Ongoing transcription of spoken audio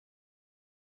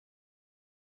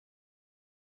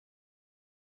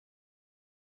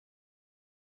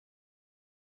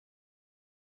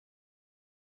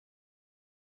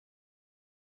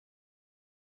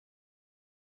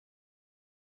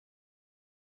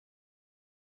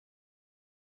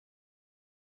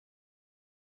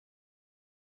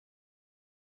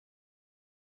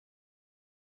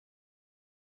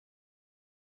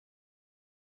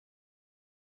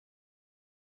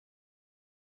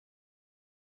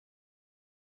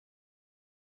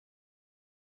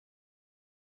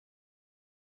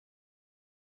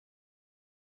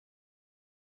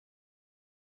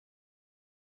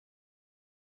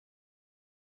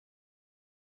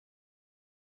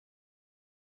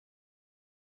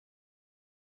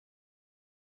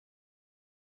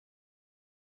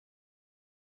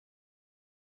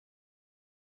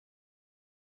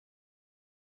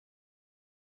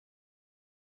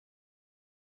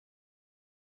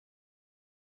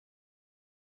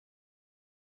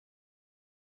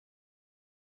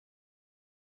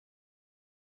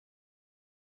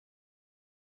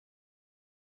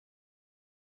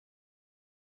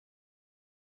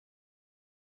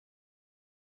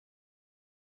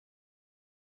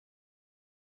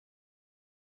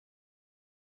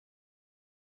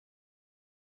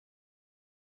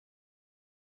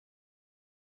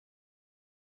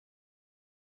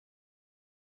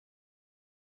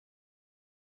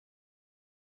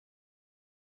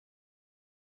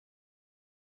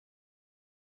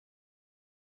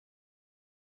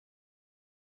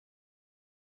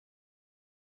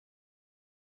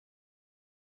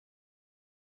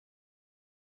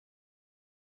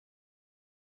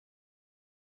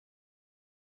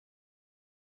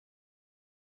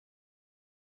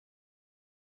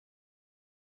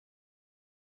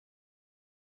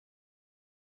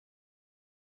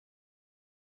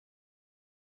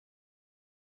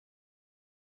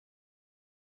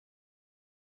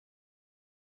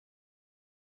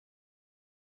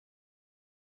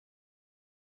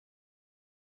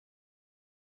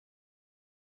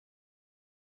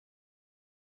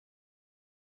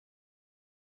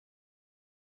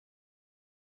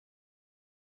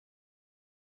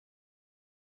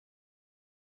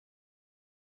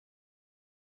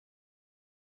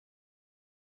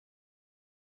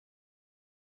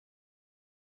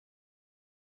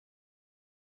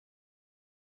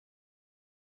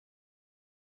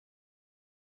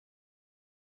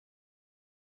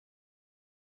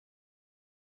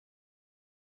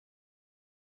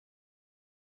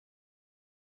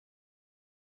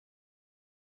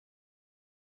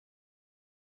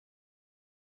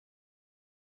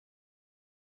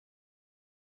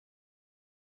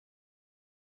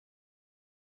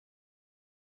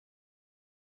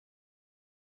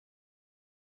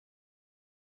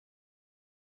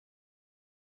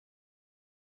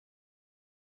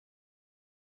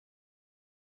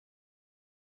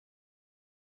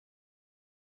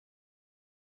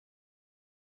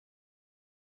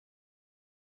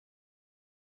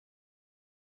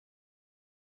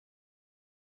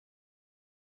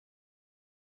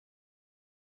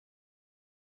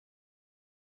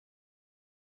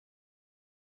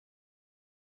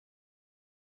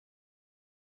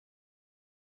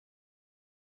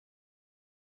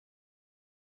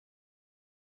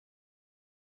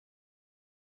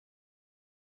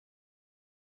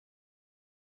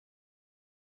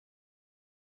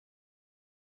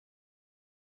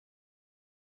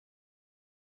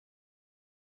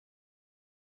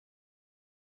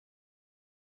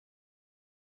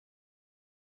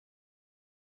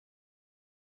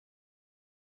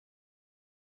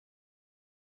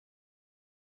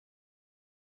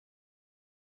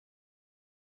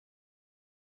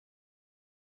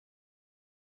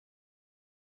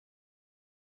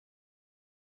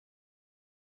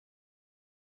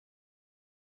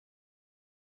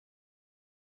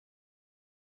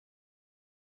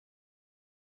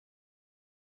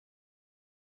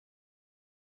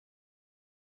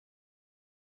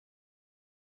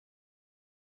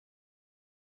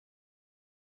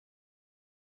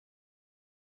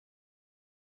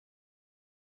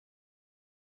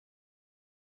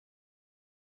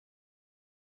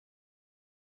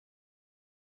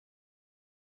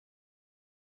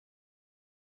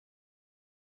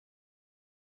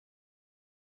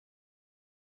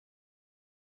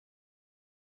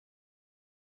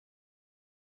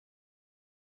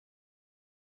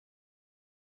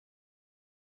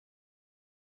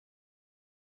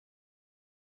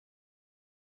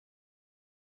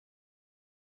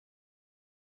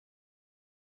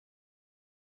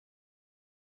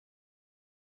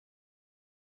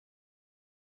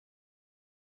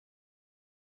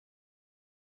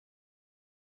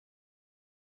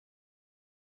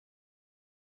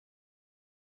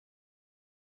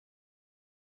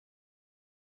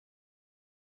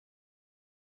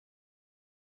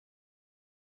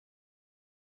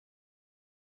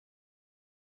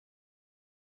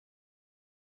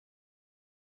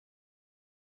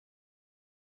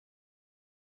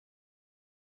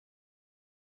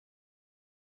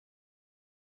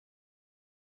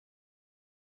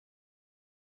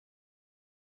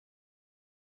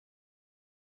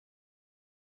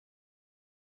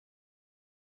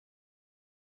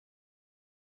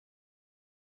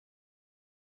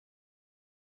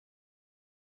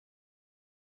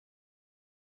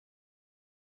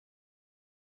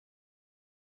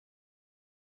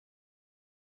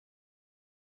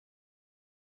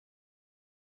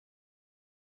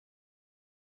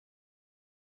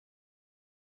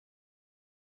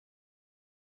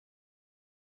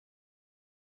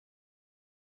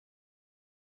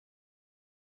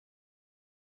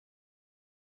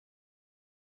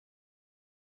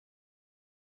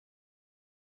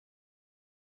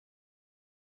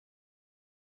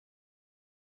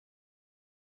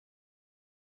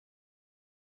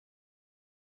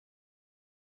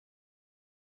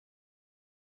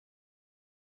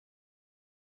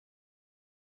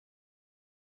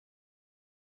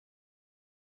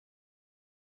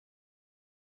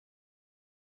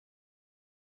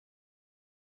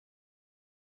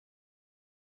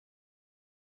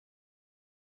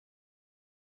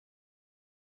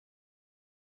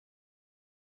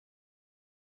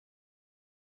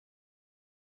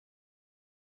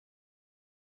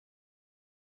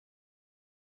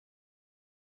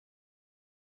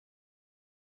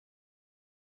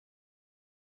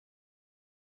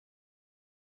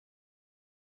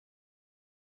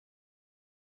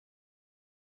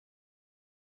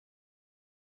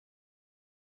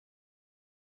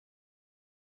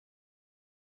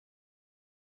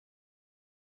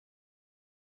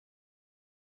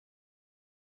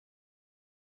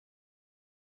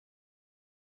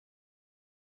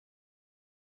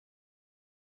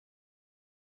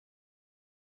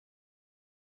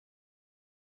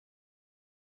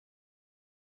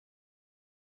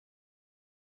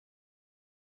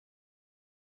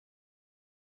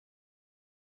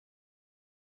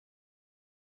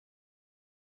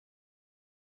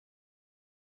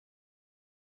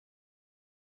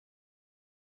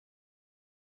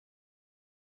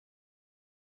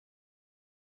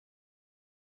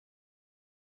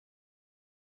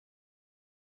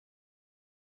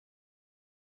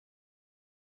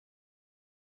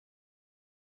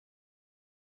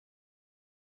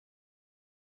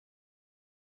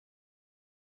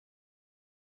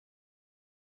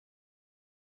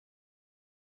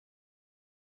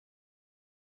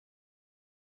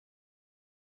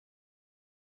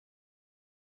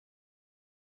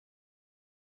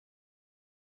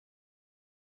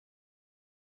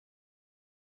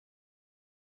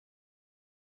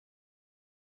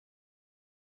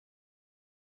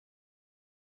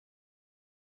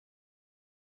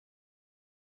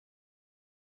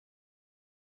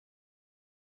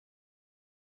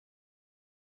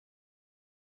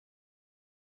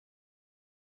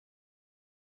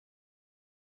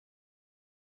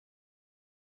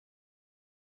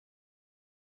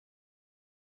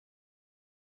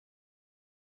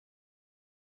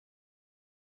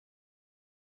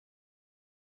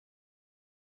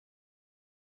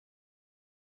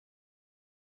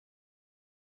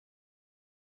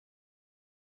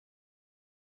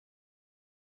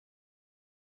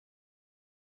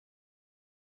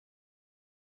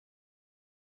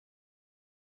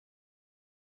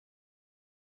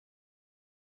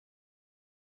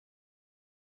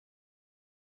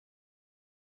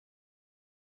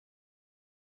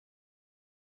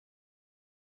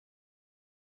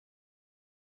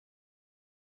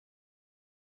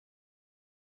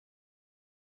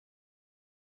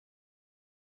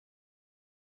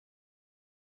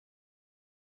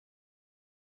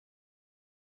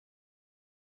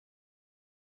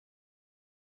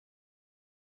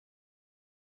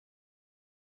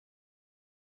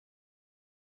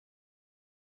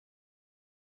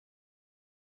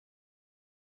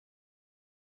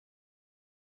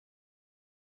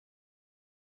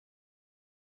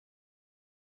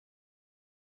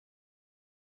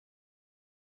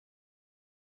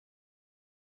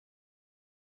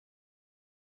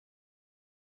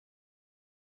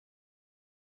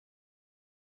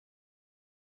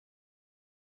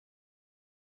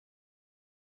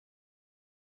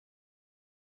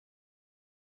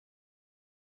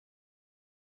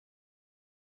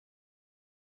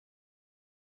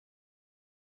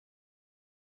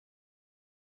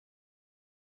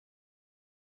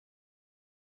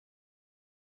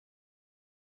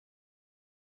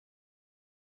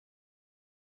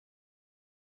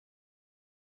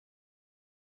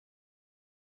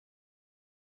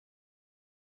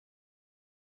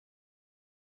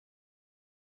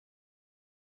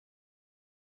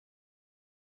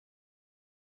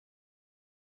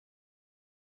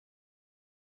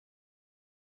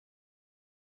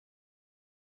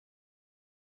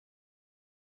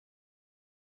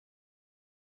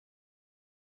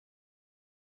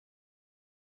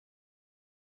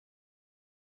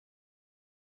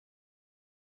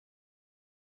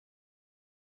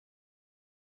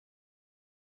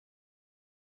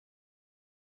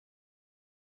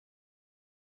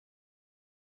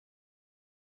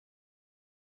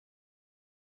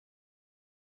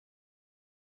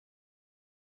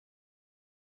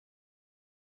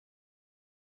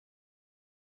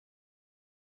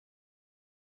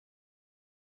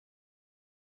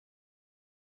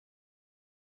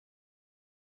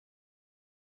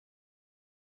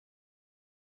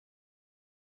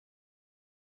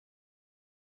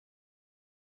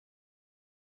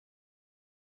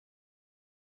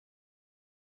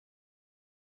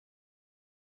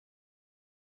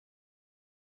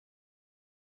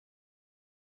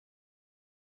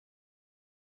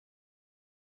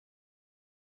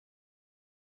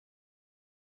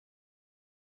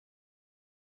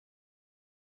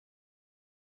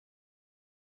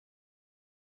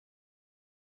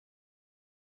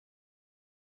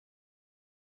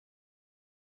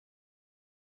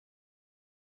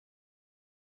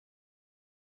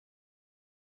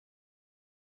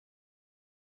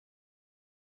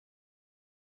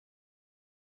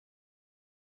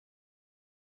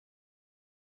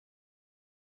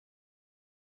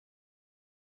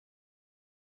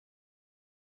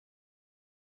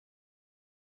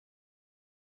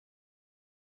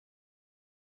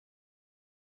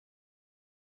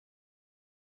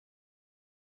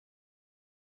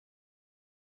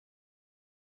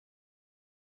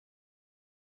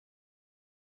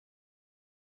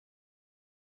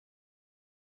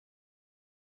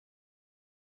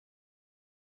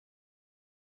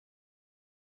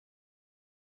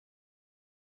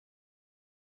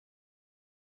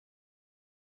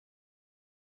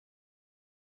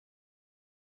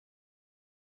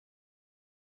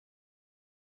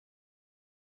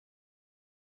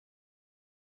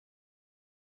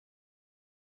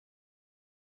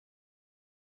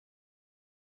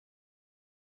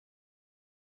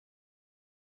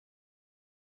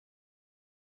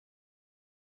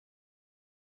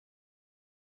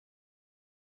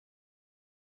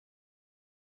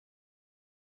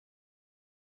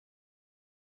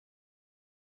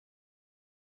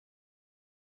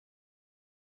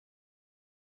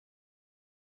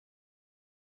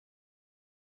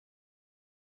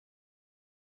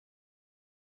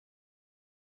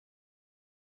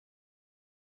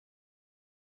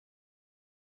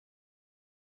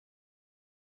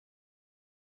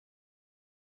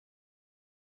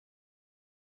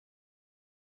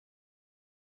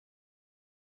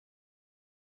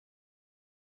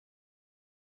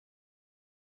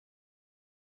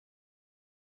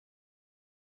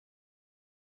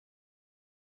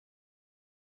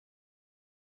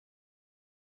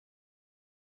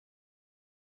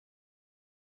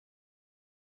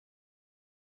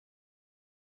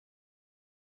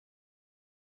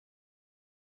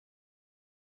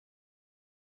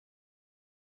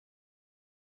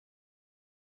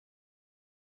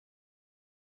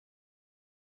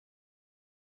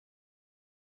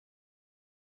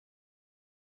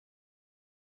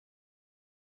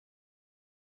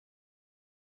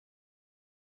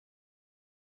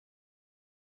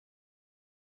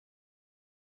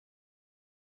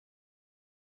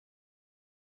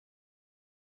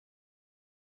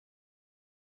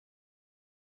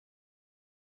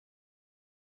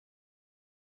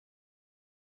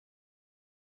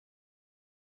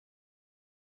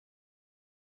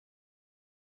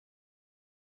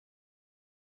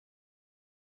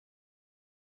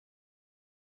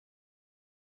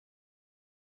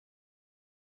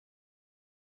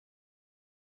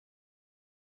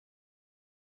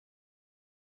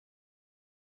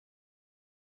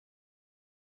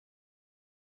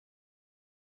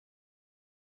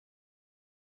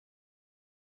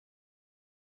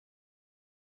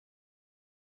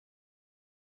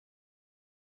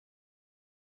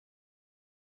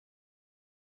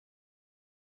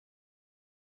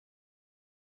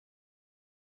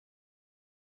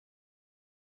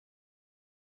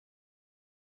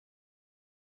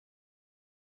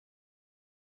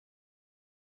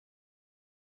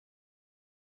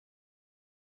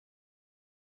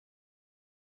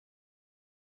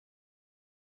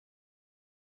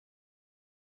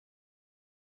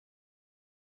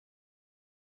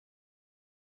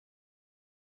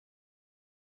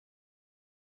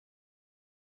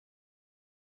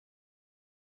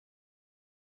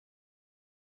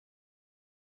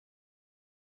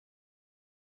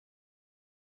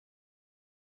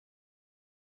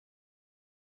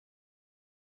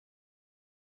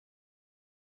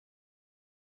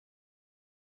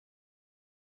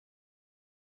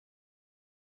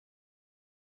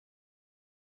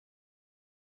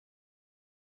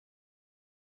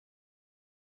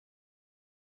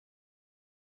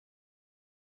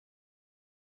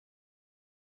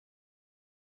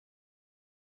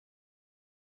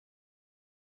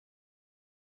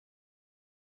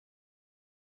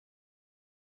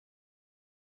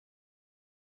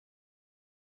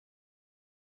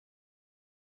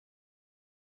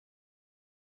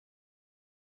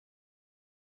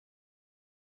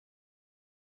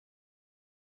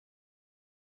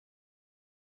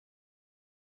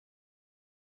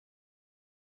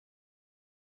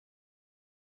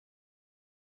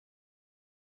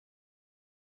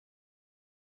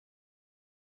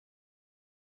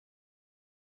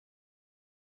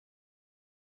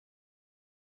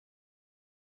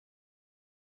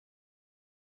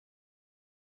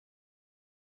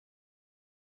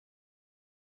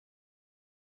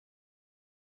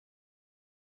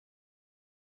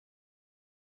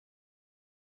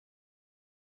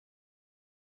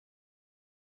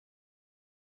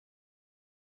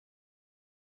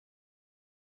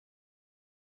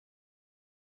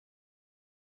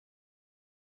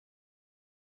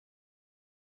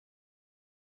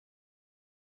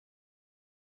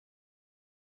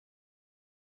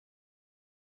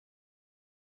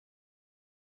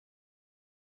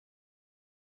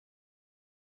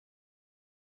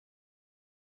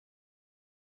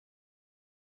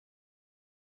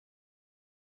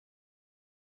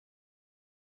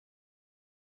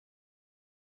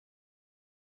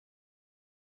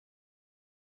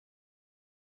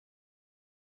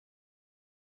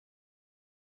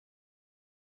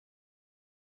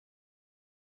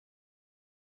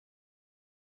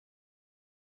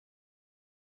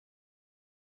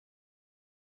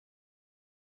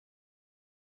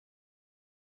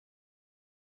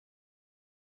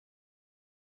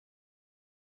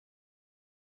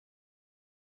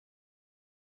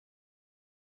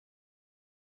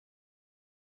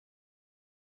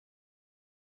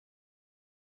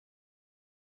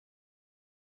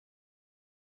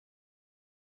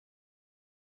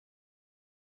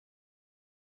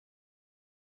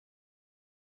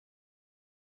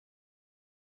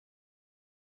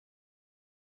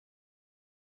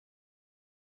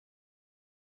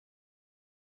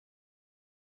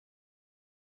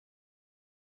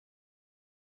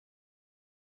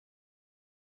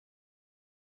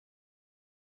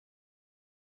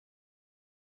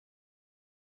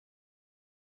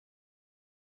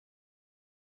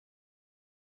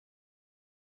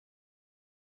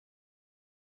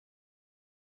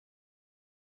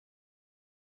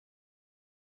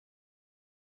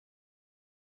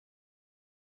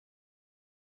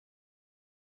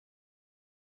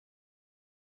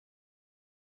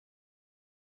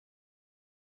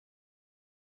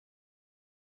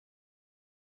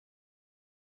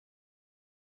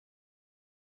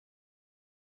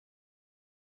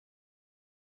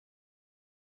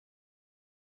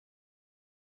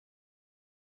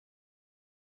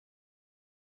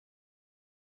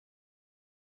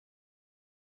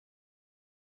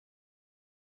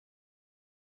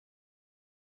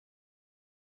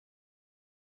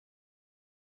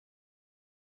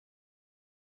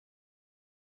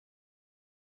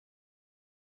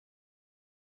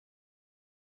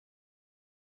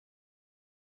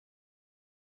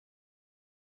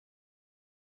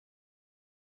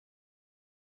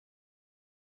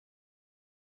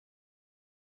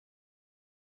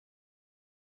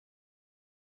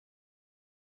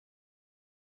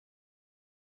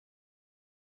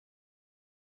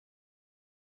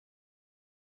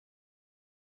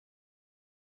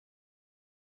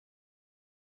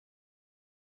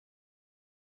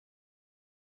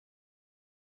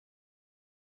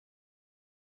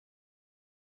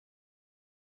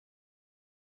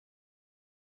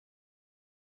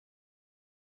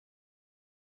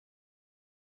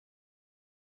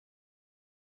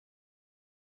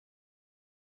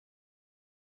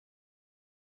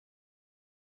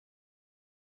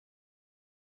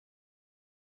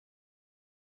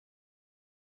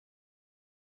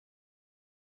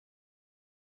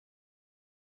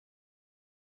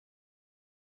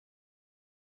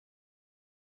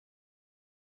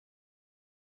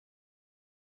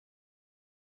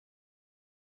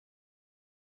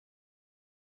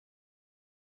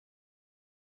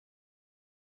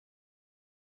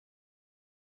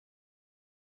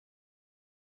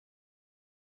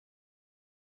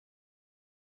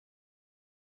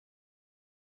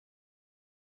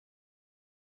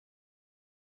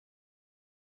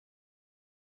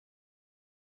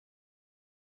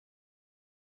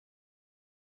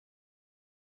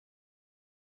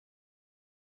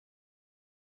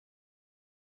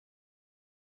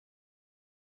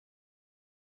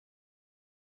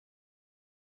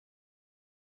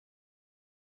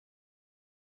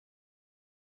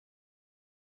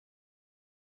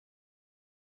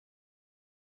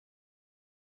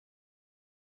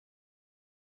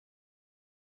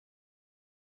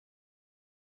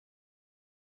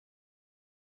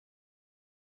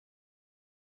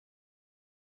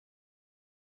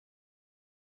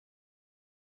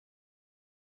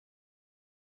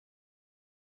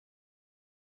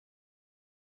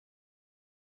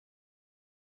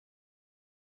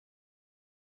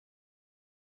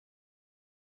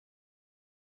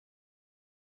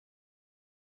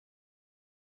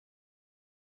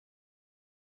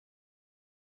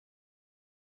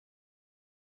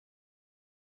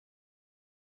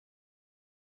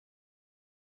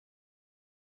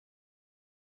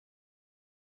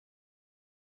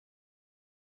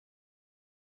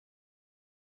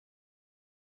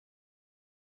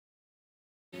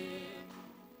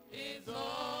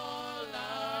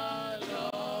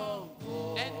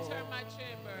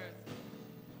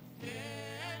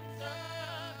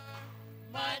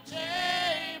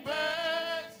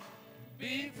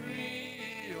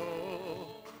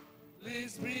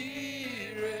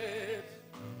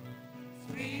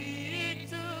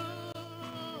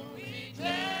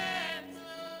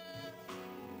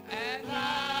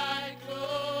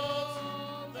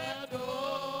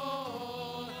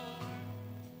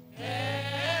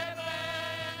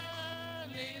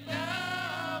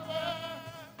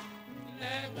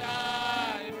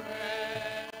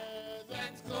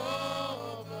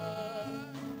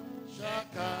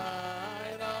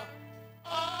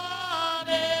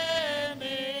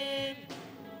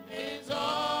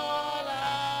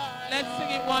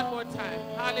sing it one more time.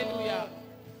 Hallelujah.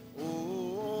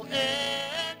 Oh,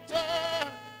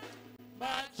 enter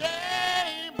my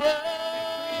chambers,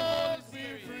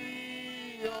 be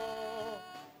free,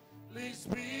 Holy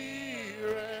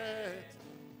Spirit.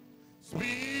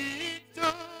 Speak to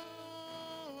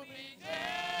me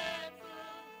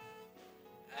gentle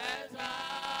as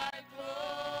I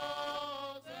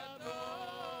close the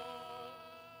door.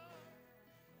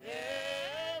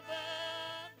 Heavenly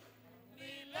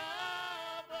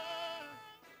lover,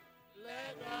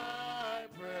 let thy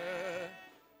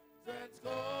presence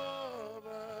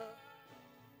cover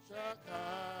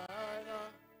Shekinah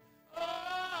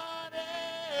on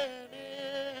and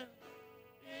in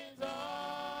is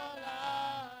all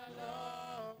I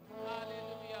long for.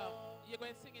 Hallelujah. You're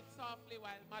going to sing it softly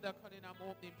while Mother calling our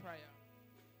opening prayer.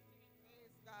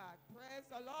 Praise God. Praise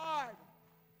the Lord.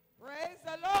 Praise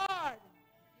the Lord.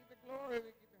 Give it glory.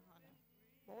 We give you honor.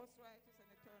 Most righteous and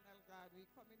eternal God, we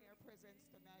come in your presence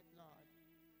tonight, Lord,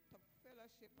 to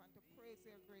fellowship and to praise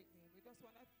your great name. We just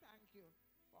want to thank you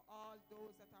for all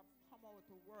those that have come out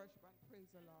to worship and praise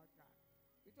the Lord, God.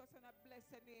 We just want to bless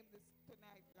your name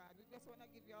tonight, God. We just want to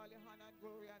give you all the honor and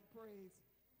glory and praise.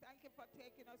 Thank you for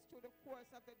taking us through the course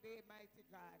of the day, mighty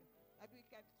God, that we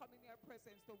can come in your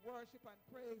presence to worship and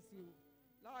praise you.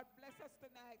 Lord, bless us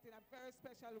tonight in a very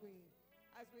special way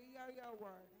as we hear your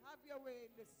word. Have your way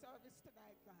in this service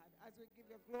tonight, God, as we give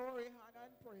you glory, honor,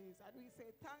 and praise. And we say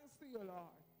thanks to you,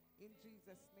 Lord. In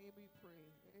Jesus' name we pray.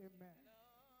 Amen.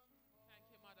 Thank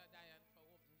you, Mother Diane, for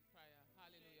opening prayer.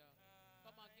 Hallelujah.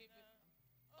 Come on, give it.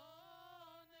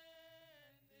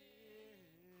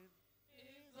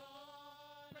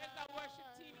 Praise and worship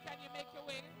team, can you make your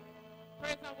way?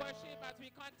 Praise and worship as we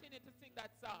continue to sing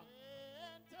that song.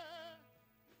 Enter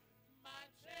my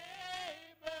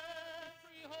chamber,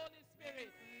 Free Holy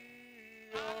Spirit.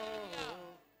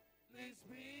 Hallelujah. Holy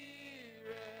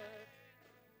Spirit,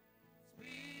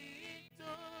 speak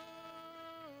to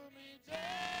me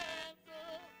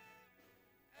gentle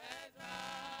as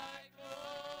I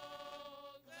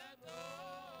close the door.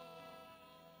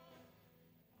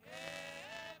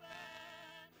 Heavenly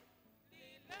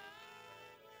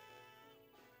lover,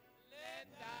 let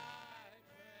thy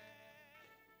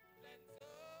presence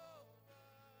over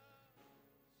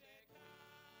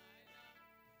Shekinah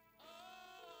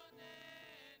on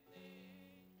and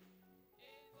in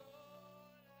is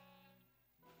all I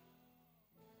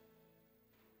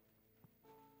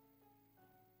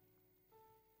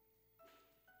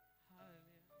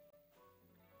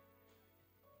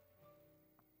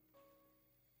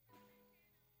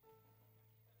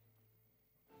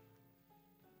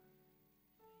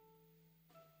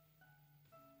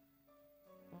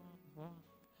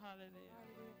Hallelujah.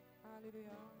 Hallelujah.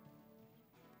 Hallelujah.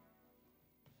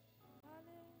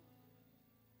 Hallelujah.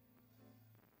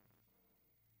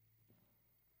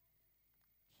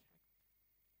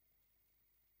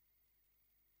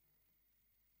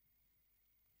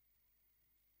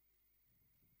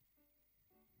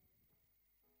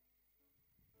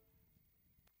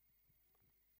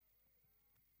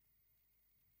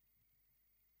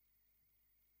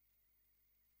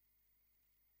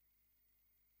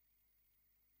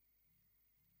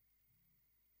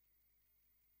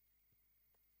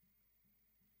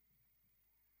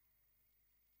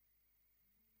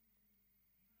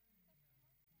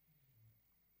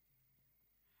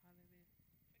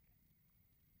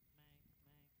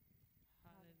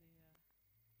 Hallelujah.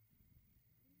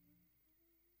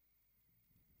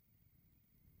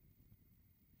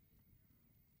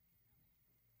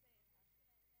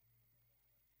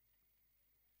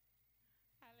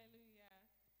 Hallelujah.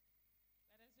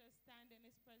 Let us just stand in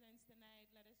his presence tonight.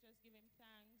 Let us just give him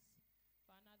thanks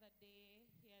for another day.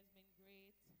 He has been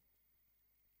great.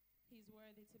 He's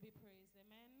worthy to be praised.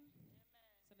 Amen.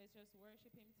 So let's just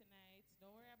worship him tonight.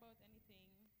 Don't worry about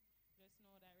anything. Just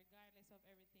know that regardless of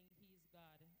everything, he's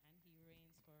God and he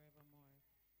reigns forevermore.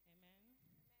 Amen.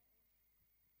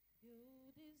 You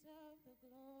deserve the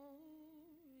glory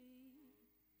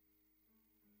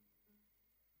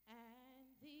and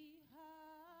the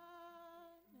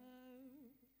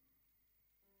honor.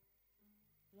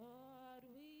 Lord,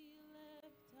 we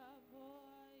lift our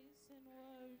voice in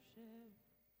worship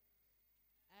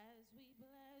as we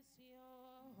bless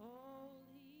your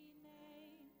holy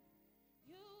name.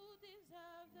 You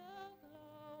deserve the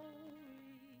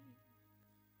glory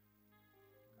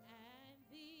and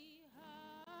the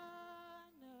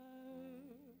honor.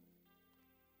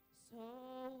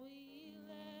 So we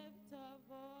lift our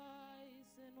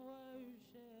voice in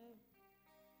worship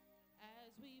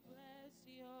as we bless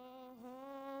your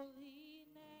holy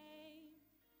name.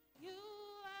 You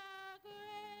are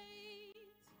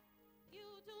great.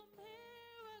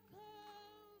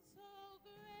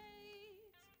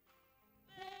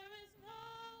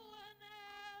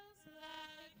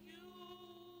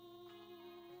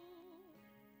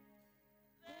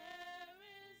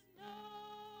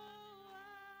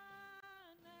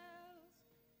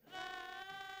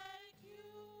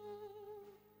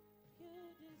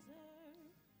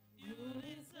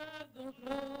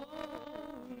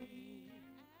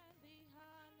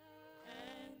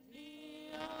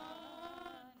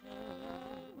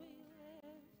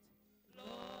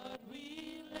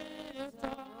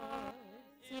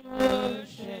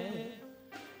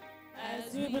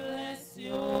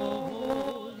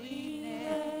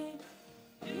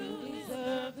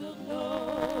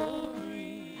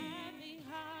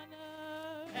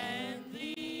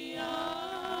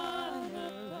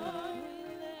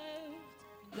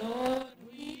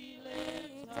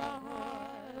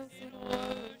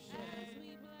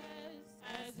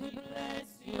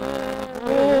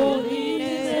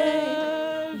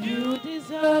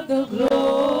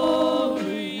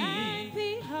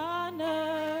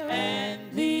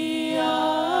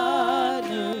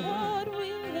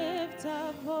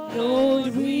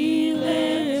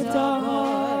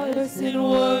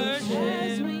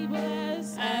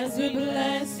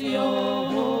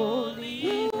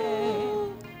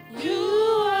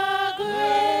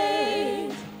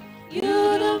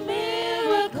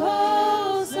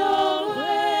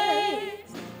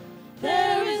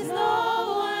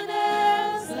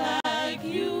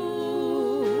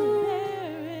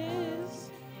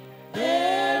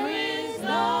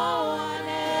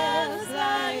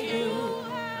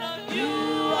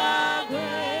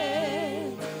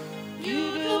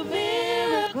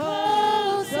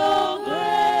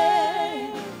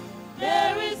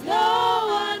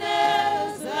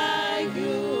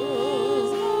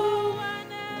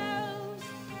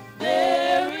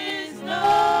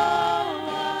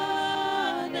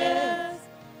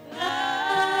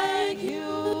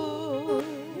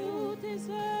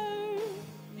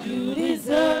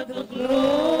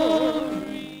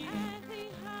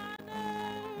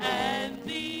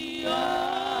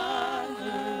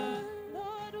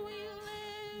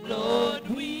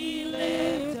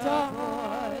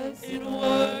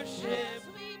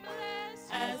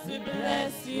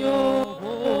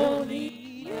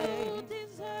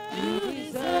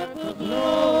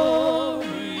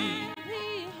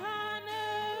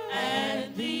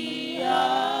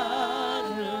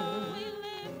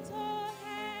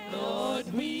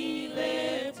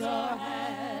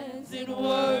 in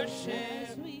worship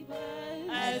as we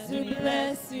as we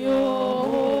bless your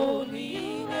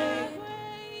holy name.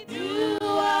 You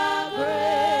are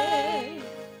great.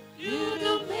 You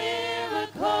do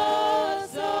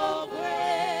miracles so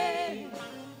great.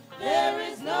 There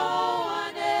is no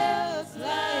one else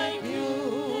like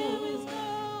you.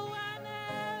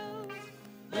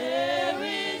 There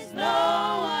is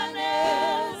no one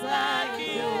else like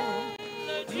you.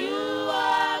 You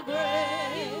are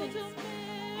great.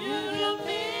 You do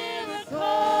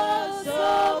miracles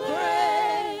so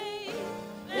great.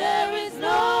 There is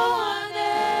no one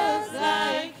else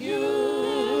like you.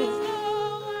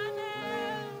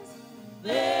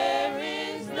 There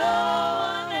is no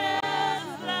one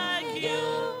else like you.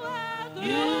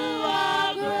 You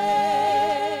are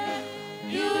great.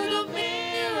 You do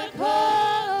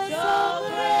miracles so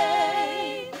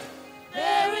great.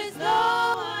 There is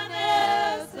no one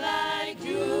else like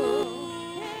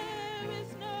you.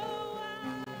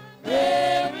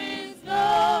 There is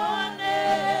no one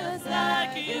else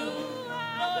like you.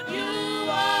 Lord, you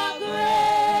are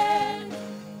great.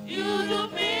 You do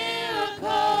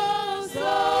miracles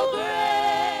so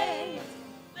great.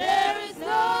 There is no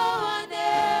one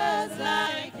else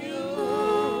like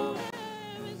you.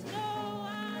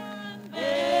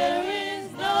 There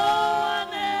is no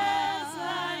one else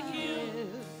like you.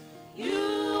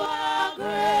 You are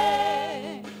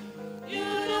great. You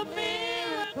do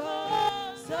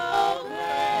miracles so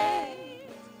great.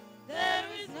 There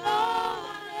is no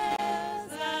one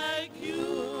else like you.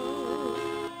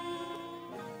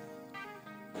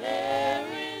 There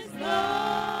is no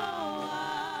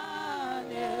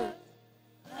one else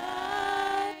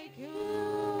like you.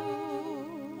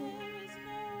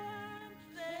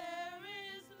 There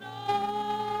is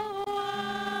no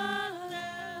one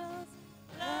else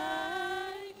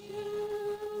like you.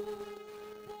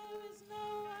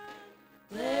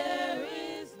 There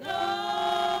is no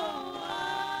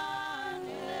one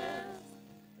else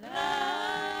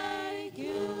like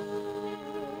you.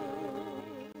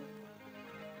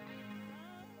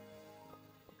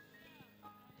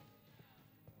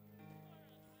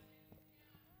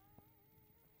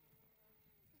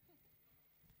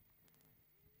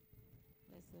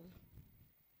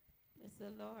 Bless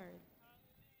the Lord.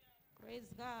 Praise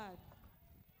God.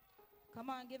 Come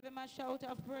on, give him a shout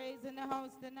of praise in the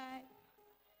house tonight.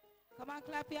 Come on,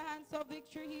 clap your hands for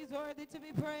victory. He's worthy to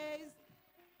be praised.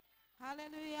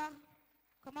 Hallelujah.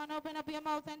 Come on, open up your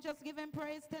mouth and just give him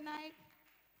praise tonight.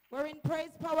 We're in praise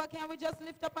power. Can we just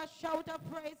lift up a shout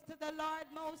of praise to the Lord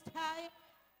Most High?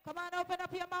 Come on, open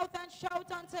up your mouth and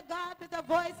shout unto God with a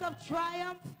voice of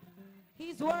triumph.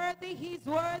 He's worthy, he's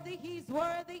worthy, he's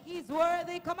worthy, he's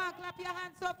worthy. Come on, clap your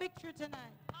hands for victory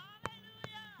tonight.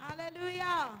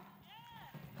 Hallelujah.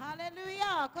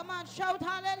 Hallelujah. Come on, shout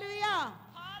hallelujah.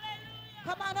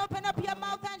 Come on, open up your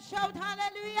mouth and shout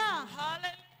hallelujah.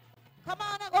 Come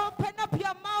on, open up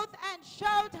your mouth and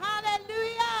shout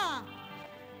hallelujah.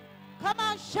 Come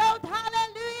on, shout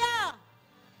hallelujah.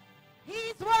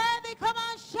 He's worthy. Come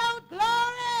on, shout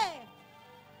glory.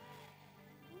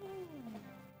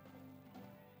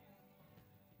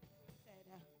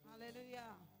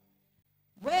 Hallelujah.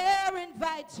 We're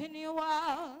inviting you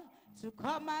all to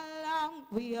come along.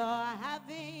 We are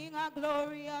having a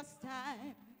glorious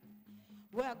time.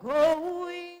 We're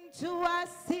going to a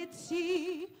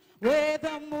city where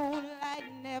the moonlight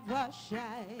never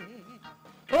shines.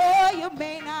 Oh, you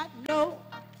may not know,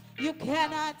 you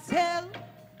cannot tell,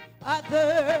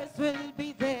 others will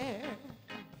be there.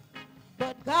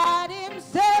 But God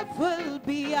himself will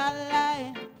be a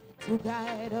light to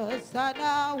guide us on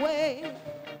our way.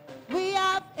 We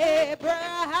have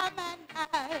Abraham and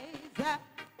Isaac,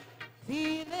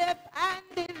 Philip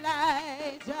and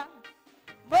Elijah,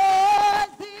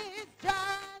 Moses,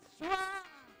 Joshua,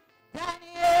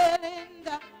 Daniel in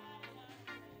the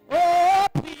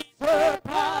Peter,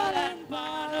 Paul and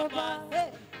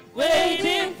Barnabas,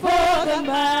 Waiting for the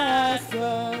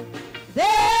Master.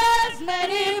 there's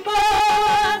many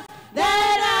more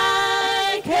that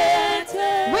I can't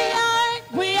tell.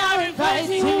 We are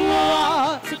inviting you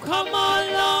all to come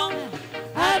along,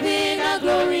 having a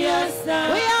glorious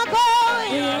time. We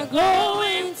are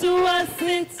going to a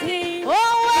city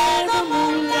where the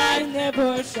moonlight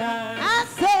never shines. I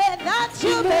said that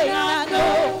you may not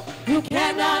know, you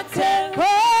cannot tell,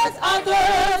 cause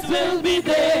others will be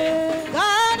there.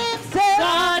 God himself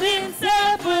God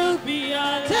himself will be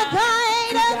alive to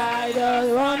guide us. guide us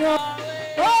on our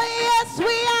way. Oh yes,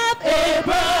 we have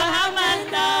Abraham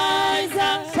and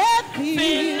Isaac, said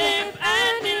Philip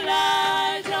and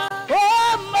Elijah,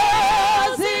 oh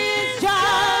Moses,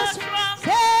 Joshua,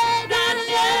 said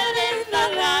Daniel in the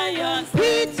lion's den,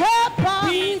 Peter,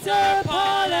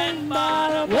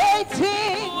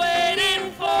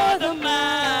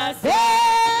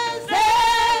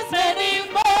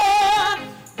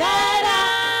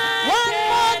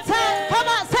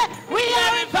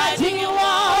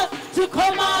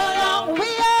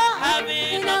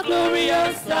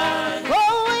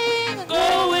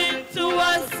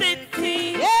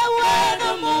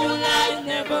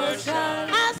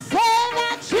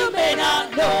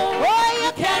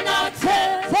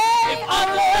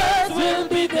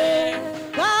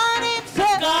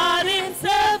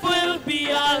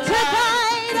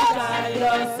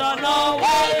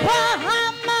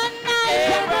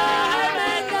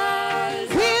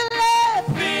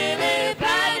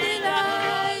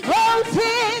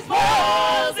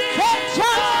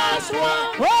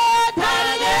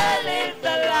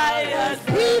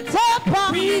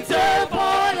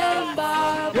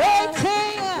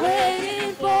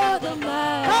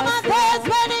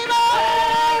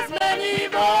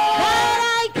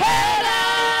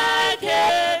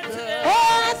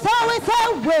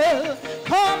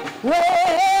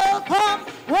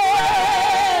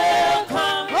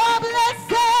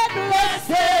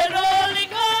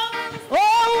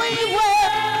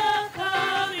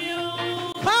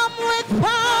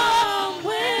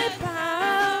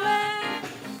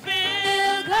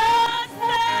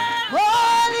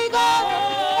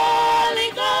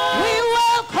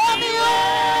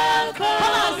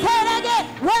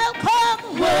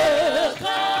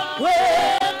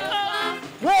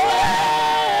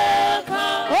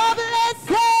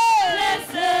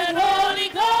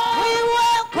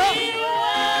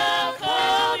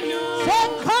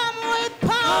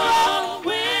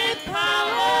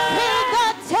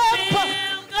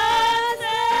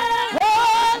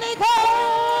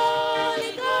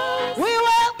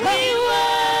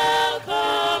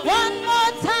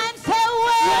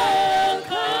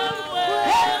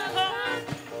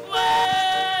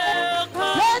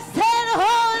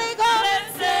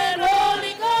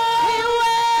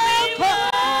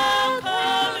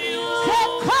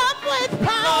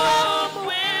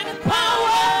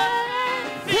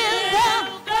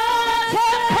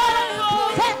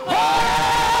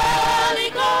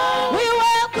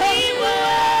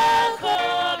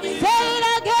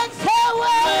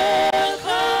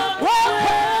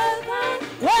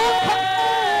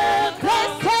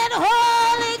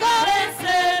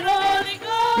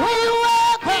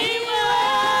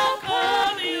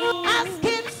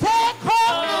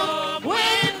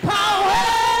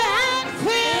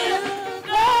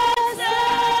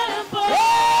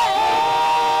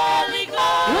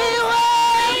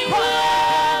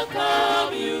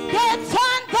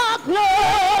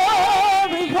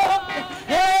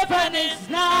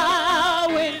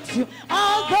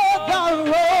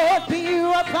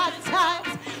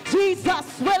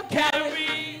 Jesus will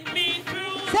carry me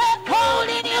through. Say,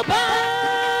 holding you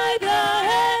by the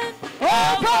hand,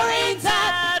 over in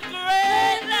that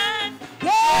great land.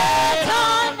 get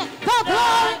on the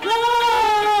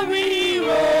glory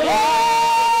road.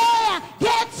 Yeah,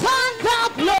 get on the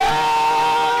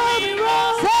glory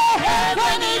road. Say,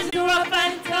 heaven is rough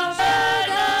and tough.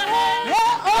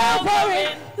 over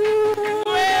it.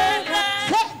 Great land.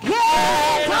 Say,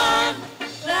 get on.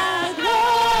 The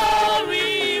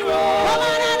glory road. Come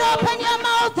on and open your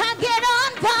mouth and get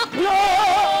on the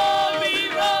glory.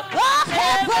 Oh,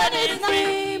 heaven is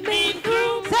me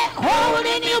through. Say,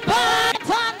 holding you back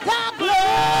on the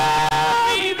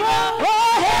glory. Oh,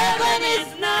 heaven is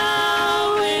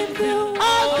Now in view.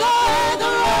 although the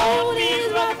road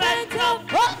is rough and tough.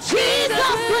 oh,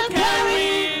 Jesus will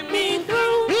carry. me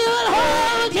through. He will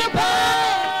hold you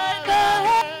by the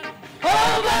hand.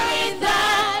 Over in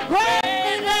that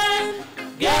great land.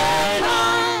 Get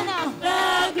on The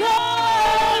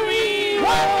glory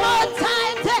one more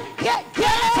time. Say, get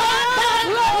on the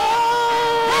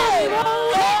glory.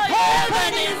 Say,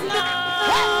 heaven is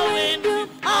now in view.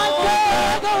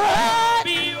 although the road.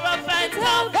 Be rough and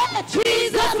tough.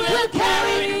 Jesus will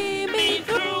carry. me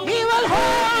through. He will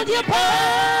hold you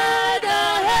by the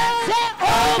hand. Say,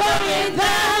 over in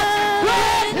that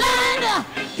great land.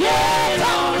 Get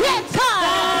on.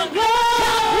 The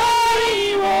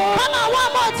glory road. Come on,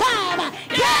 one more time.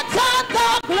 Get on the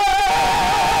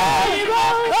glory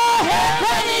road. Oh,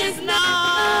 heaven is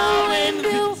Now in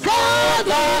view. so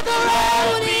although the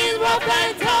road is rough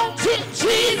and tough.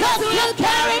 Jesus will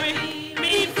carry.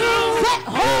 me through. Say,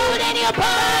 holding you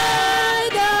by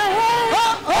the hand.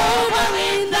 Oh, over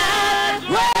in that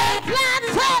great land.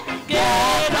 Say,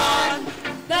 get on.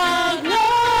 The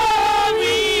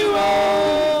glory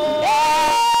road.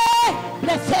 Hey,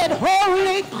 blessed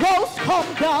Holy Ghost, come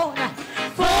down.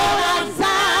 Fall on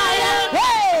Zion.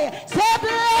 Hey, say,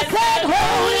 blessed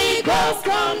Holy Ghost,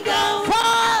 Come down.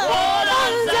 fall. Fall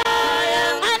on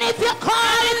Zion. And if you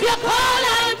call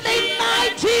at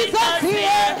midnight, Jesus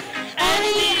here. And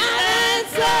he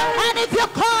answer. And if you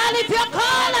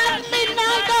call at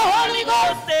midnight, the Holy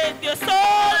Ghost. Set your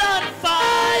soul on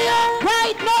fire.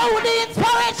 Right now, the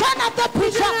inspiration of the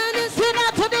preacher. Sing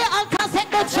out to the altar, set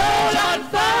the church on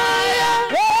fire.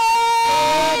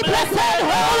 Hey, blessed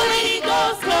Holy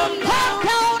Ghost, come down.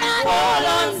 down and Fall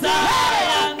on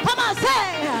Zion. Come on, say,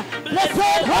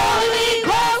 blessed Holy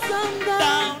Ghost. Come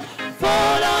down.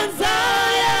 Fall on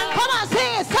Zion. Come on,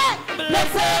 sing it, say,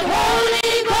 Blessed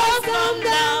Holy Ghost, come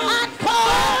down. and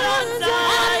fall on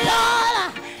Zion. fall.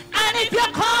 And if you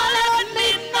call at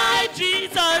Midnight,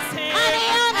 Jesus here. And he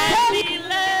answered. And he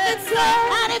lets us.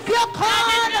 and if you call,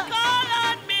 Call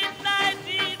on midnight,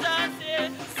 Jesus here.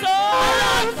 Soul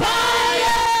on fire.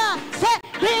 fire. Say,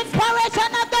 the inspiration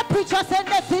of the preacher said,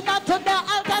 listen unto the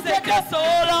altar, Set said, your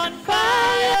soul on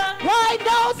fire. why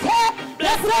don't say,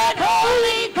 blessed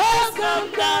Holy Ghost, Come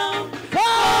down.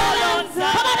 fall on on.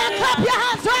 Come on and clap your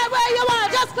hands right where you are.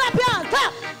 Just clap your hands.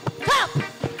 Clap, clap,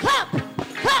 clap,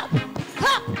 clap,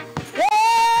 clap.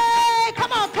 Hey,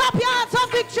 come on, clap your hands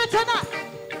of victory tonight.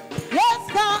 Yes,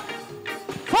 God.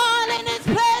 Fall in His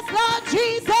place, Lord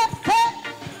Jesus.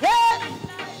 Yeah,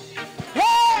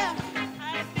 yeah,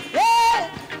 yeah.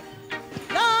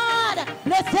 Lord,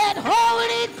 blessed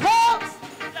Holy Ghost.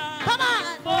 Come on.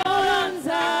 Fall on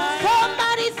Zion.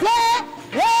 Somebody say,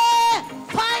 yeah,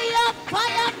 fire,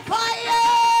 fire,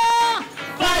 fire.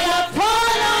 Fire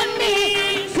fall on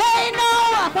me. Say no.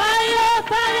 Fire,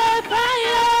 fire,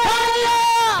 fire. Fire.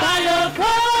 Fire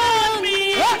fall on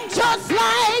me. Just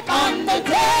like on the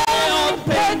day of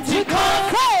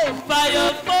Pentecost. Say,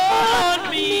 Fire fall on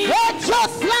me.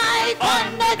 just like on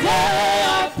the day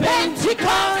of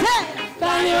Pentecost. Say,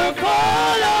 Fire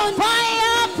fall on me.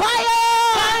 fire, fire.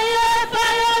 Fire,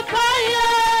 fire, fire.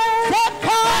 Say,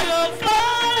 fire. Fire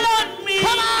fall on me.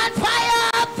 Come on,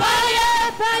 fire, Fire,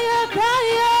 fire,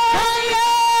 fire.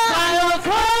 Fire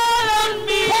fall on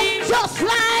me. just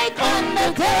like on the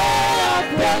day of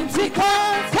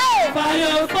Pentecost. Hey,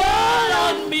 Fire fall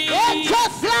on me.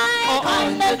 just like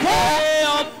on the day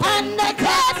of on the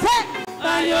desert.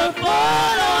 fire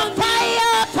fall on me.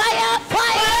 Fire, fire,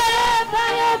 fire,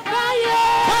 Fire, fire,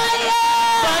 fire,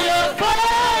 fire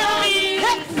fall on me.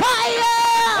 Hey, fire,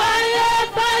 Fire,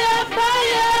 fire,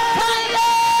 fire. fire.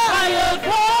 Fire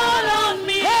fall on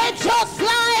me. Hey, just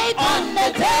like on the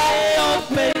day of of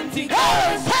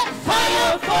Pentecost. Hey,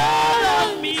 fire, Fall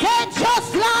on me. Hey,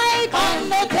 just like on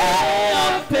the day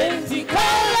of of Pentecost.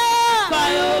 fire.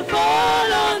 Fire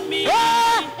fall on me.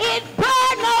 Oh, it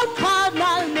burned out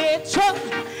carnal nature.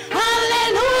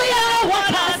 Hallelujah.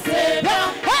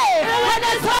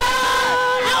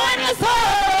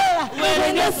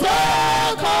 your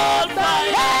soul caught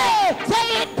fire. Hey, say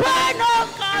it burn up.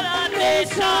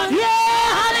 Condemnation. Yeah,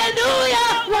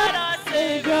 hallelujah. What a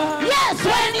Savior. Yes,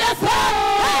 when your soul.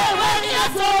 Hey, when your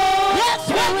soul. Yes,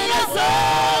 when your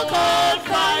soul caught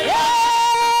fire.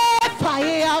 Yeah,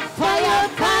 fire, fire,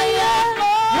 fire.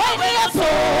 When your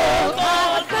soul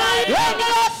caught fire. when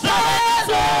your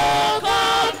soul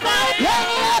caught fire. when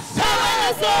your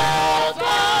soul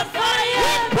caught fire.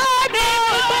 it burn up.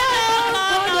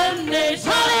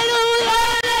 Condemnation. Hallelujah.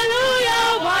 Hallelujah.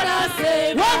 What a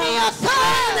Savior. When your soul,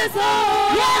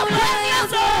 yeah, when your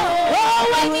soul, oh,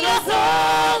 when your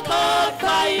soul caught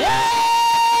fire.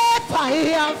 yeah,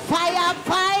 fire, fire,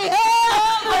 fire.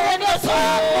 When your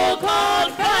soul caught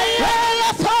fire. when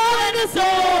your soul When the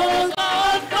soul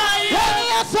caught fire. when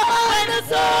your soul When the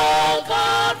soul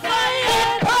caught fire. it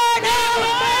burn up.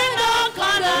 Burn down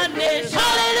condemnation.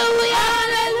 Hallelujah.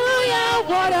 Hallelujah.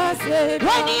 What a Savior.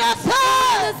 When your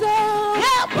soul,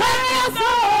 yeah, when your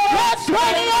soul, yes,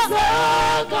 when your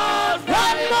soul, caught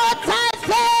one more time,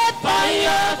 say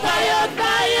fire, fire,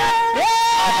 fire.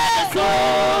 yeah,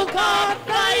 Soul caught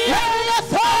fire. when your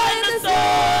soul, When the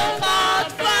soul caught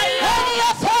fire. when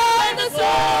your soul, When the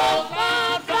soul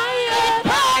caught fire.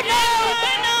 burn up.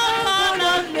 Burn down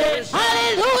condemnation.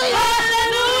 Hallelujah.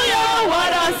 Hallelujah.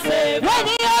 What a Savior. When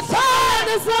your soul, when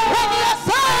your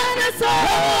soul, when your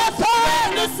soul,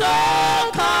 When the soul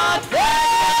caught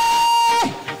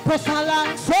yeah, press along,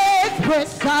 say,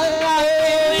 press along,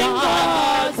 in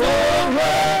God's own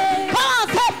way. come on,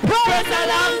 say, Press press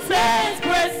along, saints,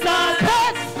 press on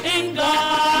in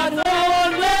God's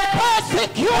own way.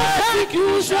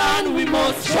 Persecution we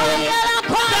must face.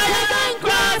 Trials and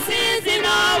crosses in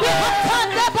our way.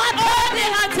 Only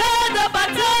until the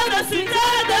battle, the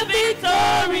sweeter the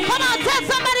victory. Come on, tell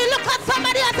somebody, look at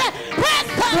somebody and say, press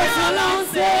Press along,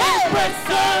 saints, press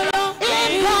along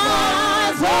in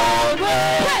God's own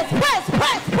way. Press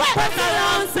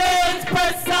along, saints,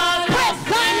 press on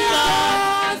in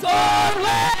God's own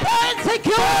way.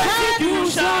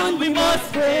 Persecution we must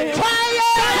face.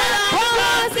 Trials and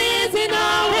crosses in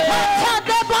our way.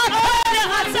 Only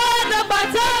until the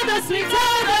battle, the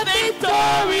sweeter the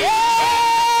victory.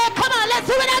 Come on, let's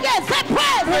do it again. Say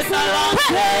press. Press along,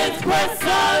 saints, press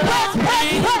along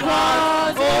in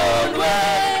God's own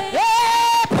way.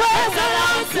 Press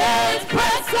along, saints,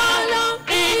 press along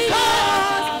in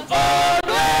God's own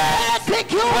way.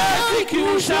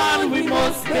 Persecution we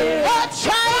must face.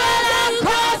 Trials and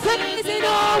crosses in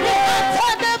our way.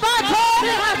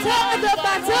 Until the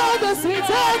battle, the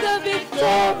sweeter the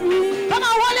victory. Come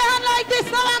on, hold your hand like this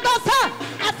now and go, sir.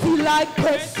 I feel like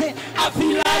pressing. I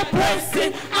feel like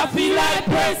pressing, I feel like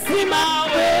pressing my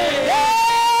way.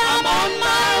 I'm on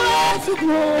my way to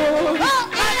grow. And I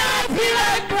feel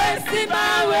like pressing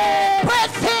my way.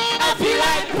 Pressing. I feel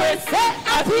like pressing,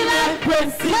 I feel like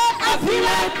pressing, I feel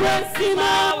like pressing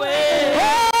my way.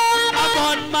 I'm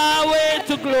on my way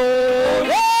to glory.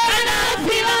 And I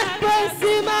feel like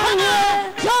pressing my way.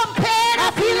 Jumping. I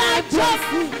feel like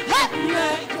jumping. I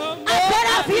said I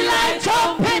feel like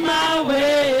jumping my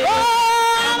way.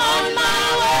 I'm on my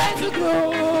way to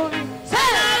glory. Said I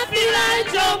feel like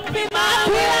jumping my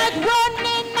way.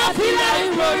 Running. I feel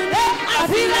like running. I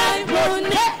feel like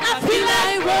running. I feel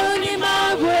like running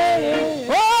my way.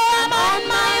 I'm on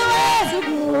my way to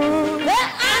glory.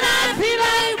 And I feel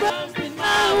like jumping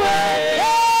my way. I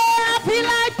feel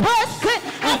like pressing.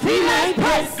 I feel like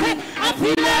pressing. I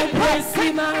feel like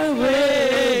pressing my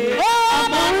way.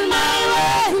 I'm on my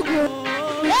way to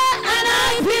glory. And I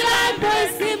feel like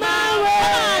pressing my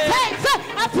way.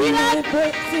 I feel like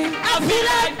pressing. I feel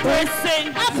like pressing.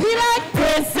 I feel like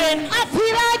Pressing. I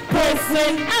feel like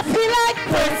Pressing. I feel like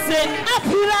Pressing. I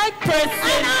feel like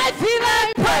Pressing. and I feel like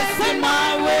Pressing my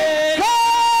way. I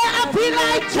feel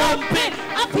like Jumping.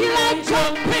 I feel like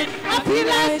Jumping. I feel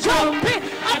like Jumping.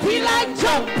 I feel like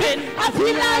Jumping. I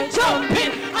feel like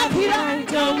Jumping. I feel like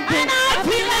Jumping. and I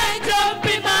feel like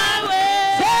jumping my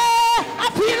way. I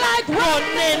feel like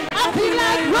Running. I feel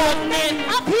like Running.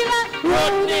 I feel like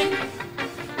Running.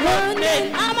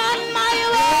 Running. I'm on my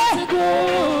way To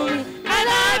glory. And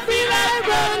I feel like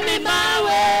running my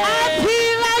way. I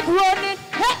feel like running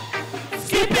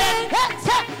Skipping.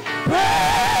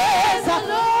 Praise the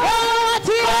Lord.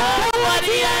 What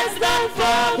he has done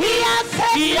for me.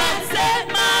 He has set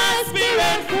my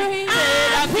spirit free.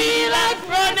 And I feel like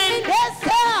running. Yes,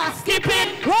 sir. Skipping.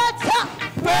 What's up?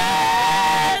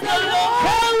 Praise the Lord.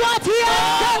 What he has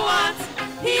For done. what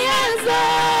he has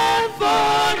done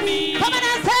for me. Come on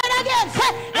and say it again.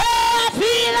 Say, I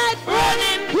feel like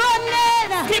Running.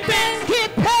 Skipping.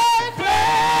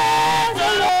 Praise the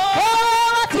Lord. Oh,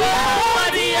 what he has done.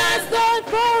 What he has done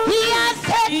for me. He has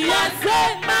set He has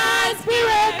set my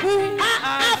spirit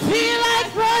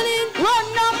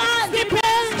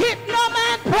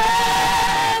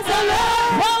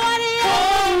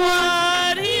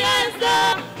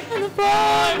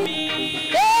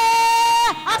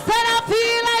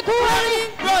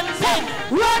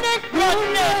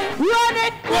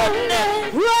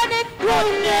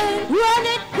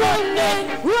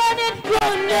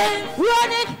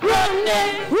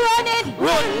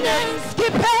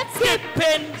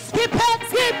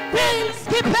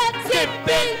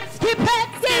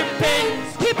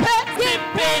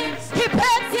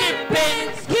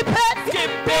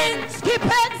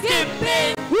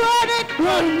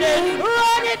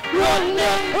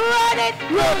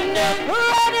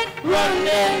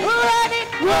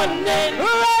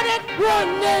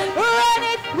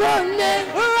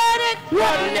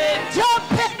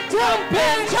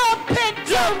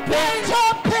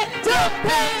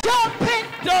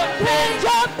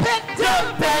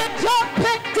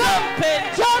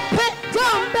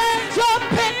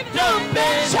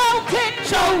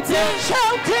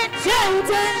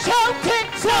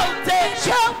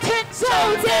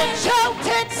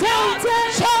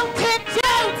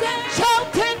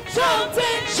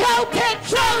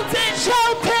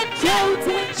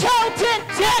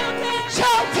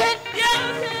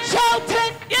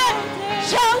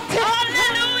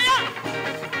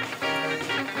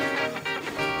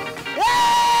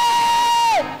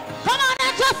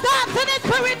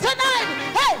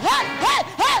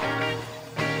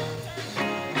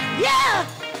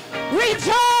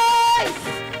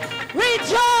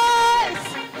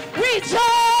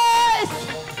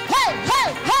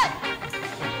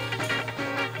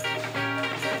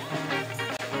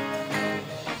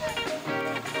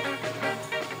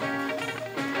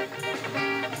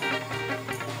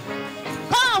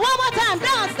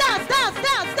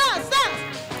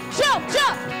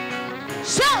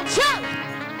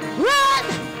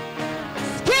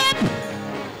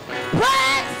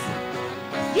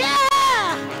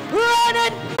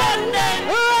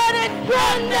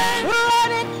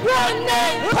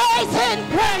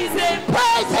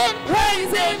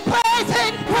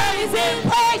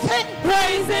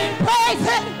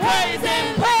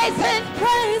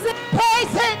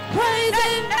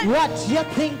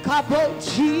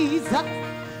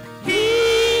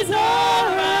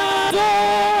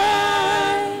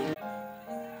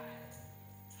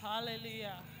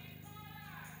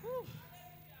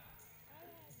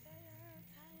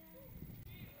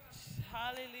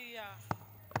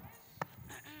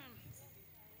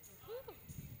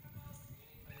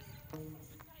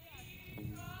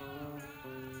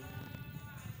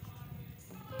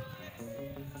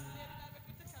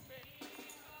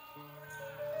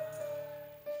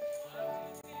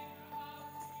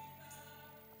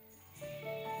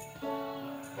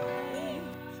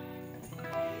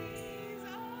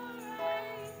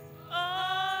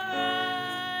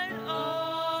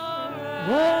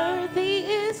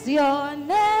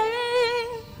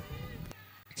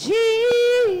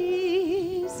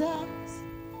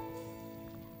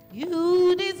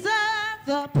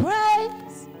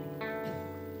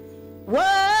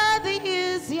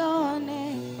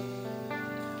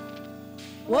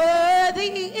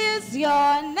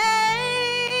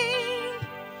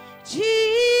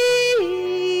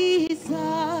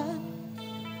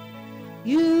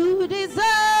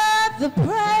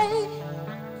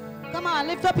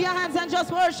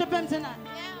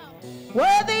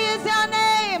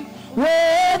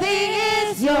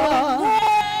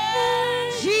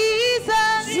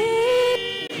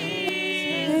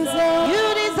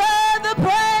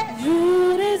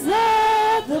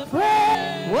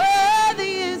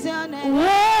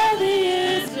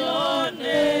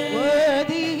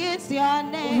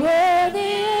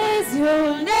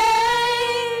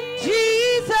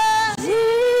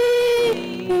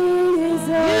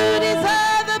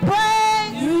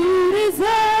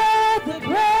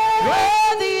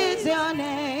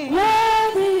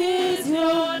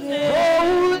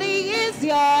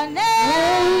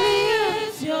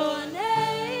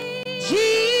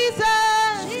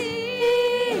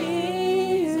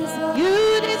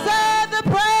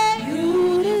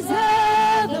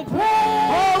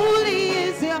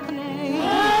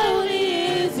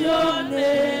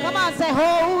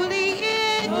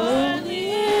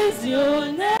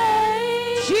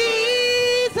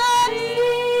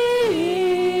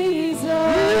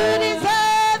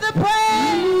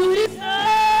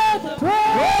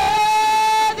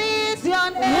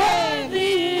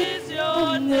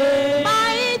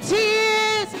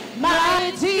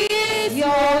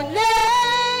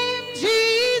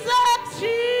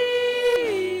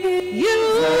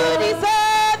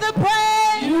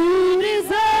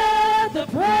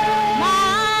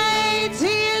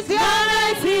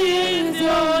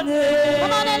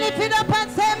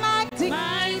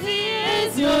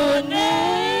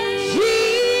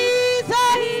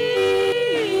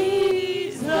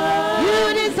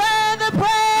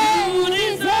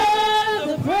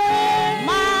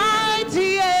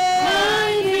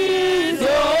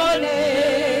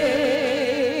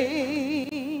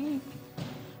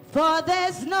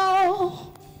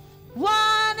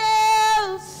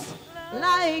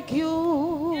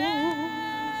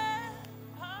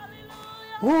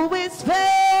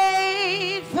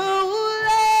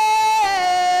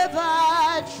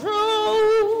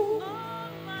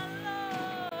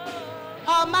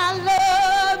are my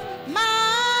love,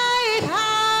 my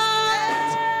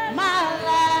heart, my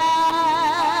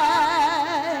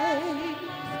life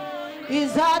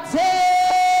is a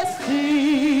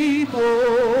testimony.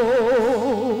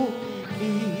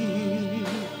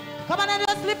 Come on and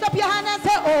just lift up your hand and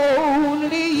say,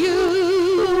 only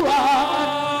you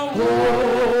are worthy.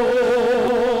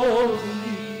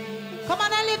 Come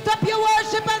on and lift up your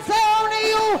worship and say,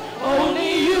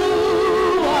 only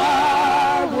you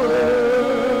are worthy.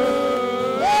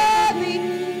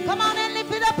 Come on and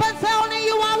lift it up and say, only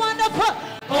you are wonderful.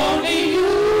 Only you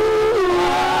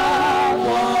are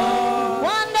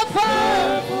wonderful.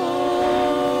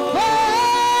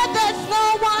 Oh, there's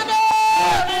no one else.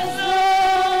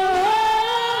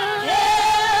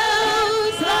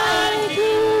 Like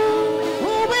you.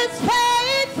 Who is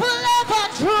faithful, ever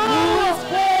true.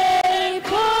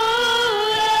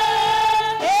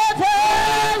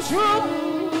 Ever true.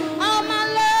 All my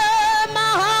love,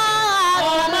 my heart,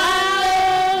 all my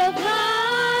love,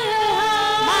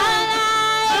 my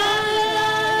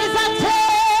life is a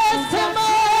testimony.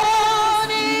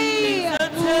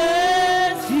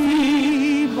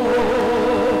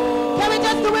 Can we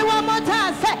just do it one more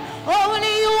time? Say,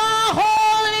 only you are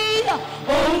holy.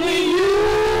 Only you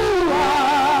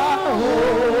are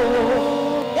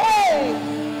holy. Hey.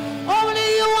 Only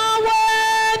you are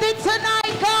worthy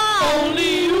tonight, God.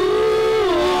 Only you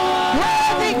are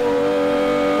worthy.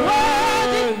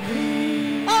 Worthy.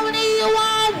 Only you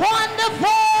are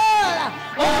wonderful.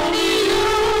 Only you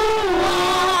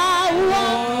are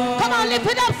wonderful. Come on, lift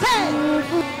it up, say.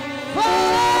 For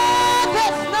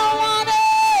there's no one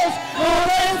else. For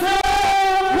there's no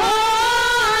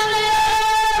one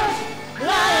else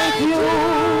like you.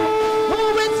 Who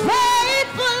is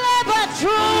faithful, ever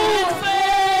true.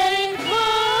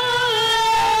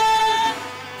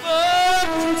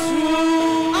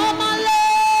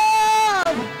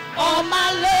 All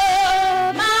my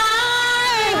love,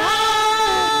 my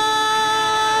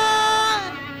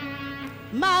heart,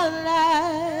 my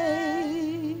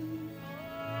life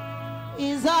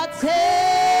is a testimony.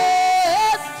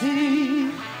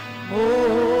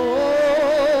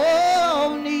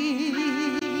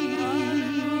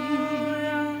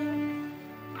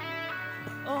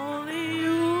 Only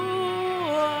you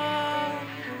are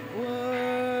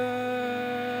worthy.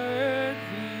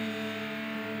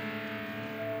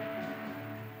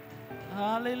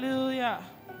 Hallelujah.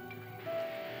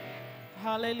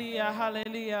 Hallelujah.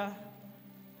 Hallelujah.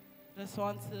 Just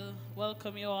want to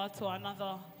welcome you all to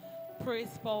another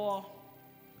praise power.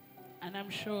 And I'm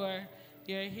sure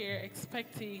you're here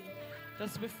expecting,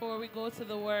 just before we go to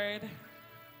the word,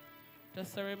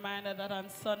 just a reminder that on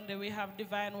Sunday we have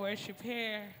divine worship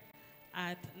here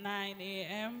at 9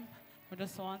 a.m. We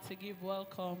just want to give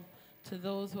welcome to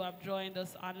those who have joined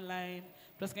us online.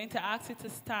 I'm just going to ask you to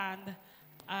stand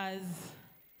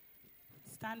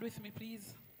with me,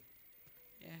 please.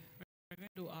 Yeah, we're going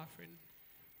to do offering.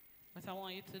 But I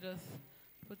want you to just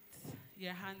put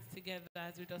your hands together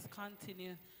as we just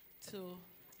continue to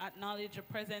acknowledge the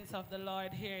presence of the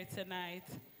Lord here tonight.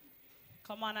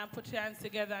 Come on and put your hands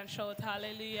together and shout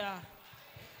hallelujah.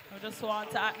 I just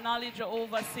want to acknowledge the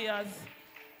overseers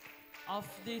of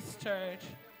this church,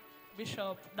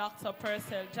 Bishop Dr.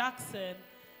 Purcell Jackson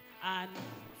and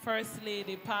First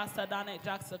Lady Pastor Donette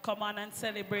Jackson. Come on and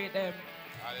celebrate them.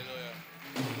 Hallelujah.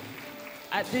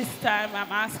 At this time,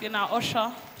 I'm asking our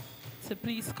usher to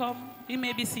please come. He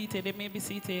may be seated. He may be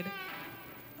seated.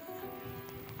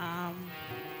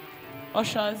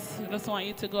 Ushers, I just want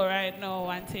you to go right now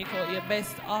and take out your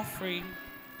best offering.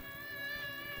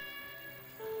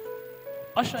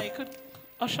 Usher, you could.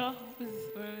 Usher,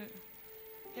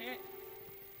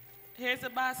 here's the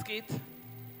basket.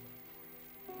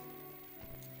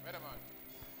 Wait a minute.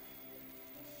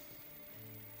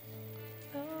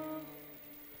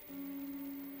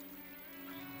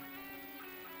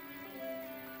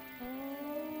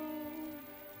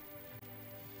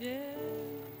 Yeah.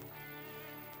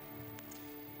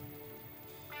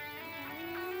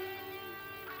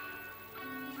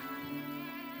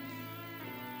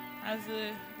 As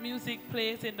the music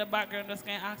plays in the background, I'm just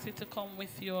going to ask you to come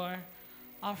with your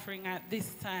offering at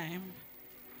this time.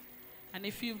 And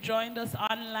if you've joined us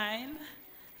online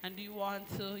and you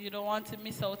don't want to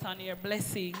miss out on your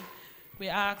blessing, we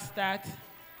ask that,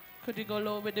 could you go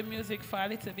low with the music for a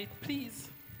little bit,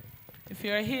 please? If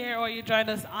you're here or you joined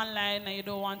us online and you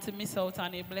don't want to miss out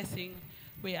on a blessing,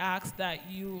 we ask that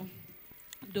you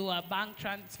do a bank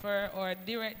transfer or a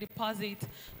direct deposit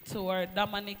to our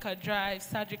Dominica Drive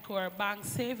Sagicor Bank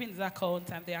Savings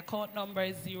account, and the account number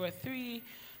is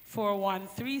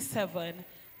 034137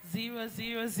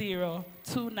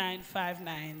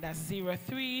 0002959. That's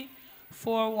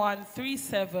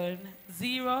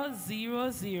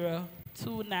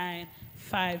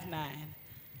 03-4137-0002959.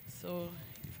 So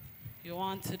you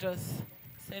want to just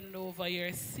send over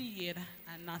your seed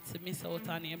and not to miss out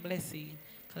on your blessing,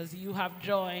 because you have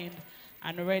joined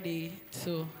and ready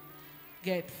to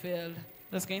get filled.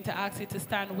 Just going to ask you to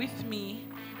stand with me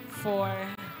for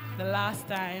the last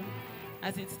time,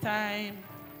 as it's time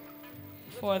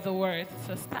for the word.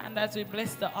 So stand as we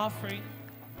bless the offering.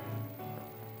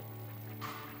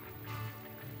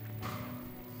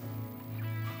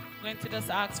 I'm going to just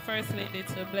ask First Lady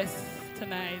to bless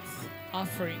tonight's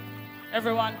offering.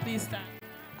 Everyone, please stand.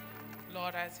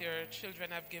 Lord, as your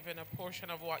children have given a portion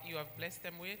of what you have blessed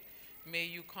them with, may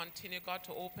you continue, God,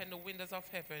 to open the windows of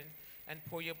heaven and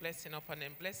pour your blessing upon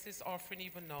them. Bless this offering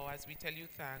even now as we tell you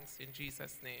thanks in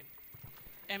Jesus' name.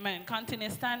 Amen. Continue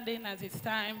standing as it's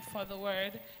time for the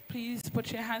word. Please put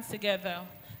your hands together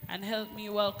and help me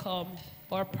welcome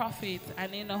our prophet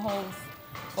and in the host,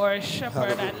 our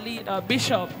shepherd and leader,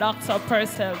 Bishop Dr.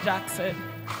 Purcell Jackson.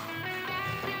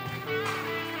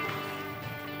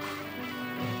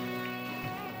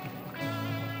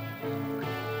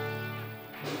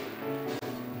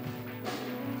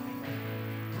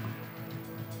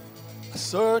 I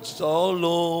searched all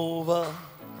over,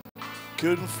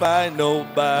 couldn't find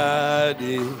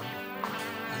nobody.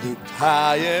 Looked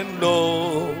high and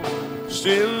low,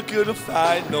 still couldn't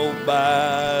find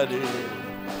nobody.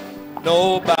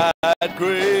 Nobody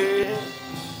great,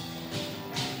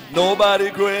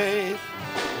 nobody great,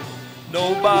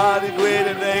 nobody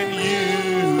greater than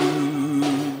you.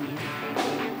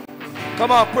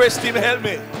 Come on, praise team, help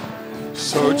me.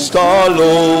 Searched all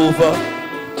over,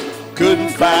 couldn't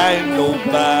find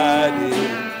nobody.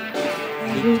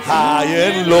 Looked high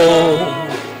and low,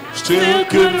 still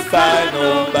couldn't find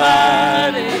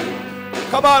nobody.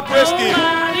 Come on, praise team.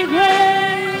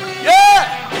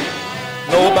 Yeah!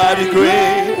 Nobody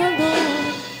great,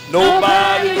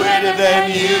 nobody greater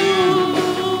than you.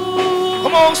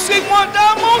 Come on, sing one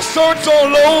time more. Search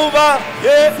all over,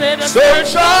 yeah.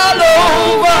 Search all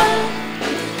over,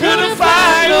 couldn't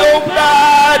find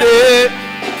nobody.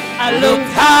 I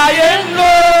looked high and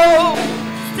low,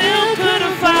 still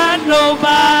couldn't find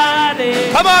nobody.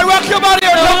 Come on, rock your body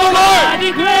and love the Lord.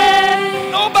 Nobody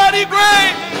great, nobody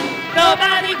great,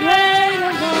 nobody great,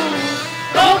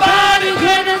 nobody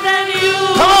greater than you.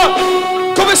 Come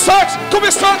on, come and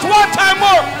search one time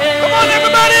more. Come on,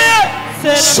 everybody.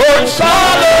 Search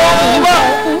all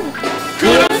over,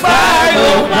 couldn't find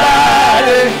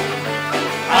nobody.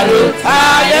 I looked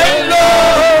high and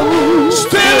low,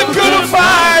 still couldn't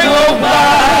find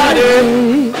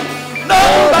nobody.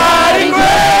 Nobody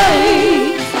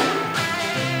great,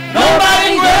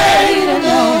 nobody great,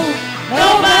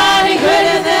 nobody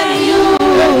greater than you.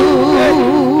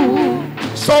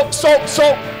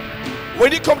 So,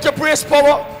 when you come to praise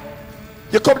power,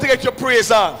 you come to get your praise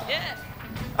on. Yeah.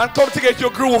 And come to get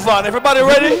your groove on. Everybody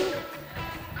ready?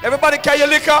 Everybody carry your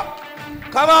liquor?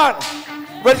 Come on.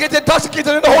 We'll get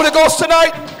intoxicated in the Holy Ghost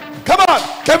tonight. Come on,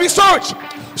 can we search?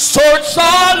 Search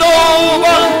all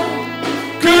over,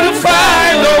 couldn't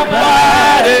find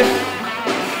nobody.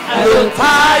 I looked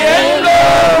high and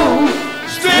low,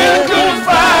 still couldn't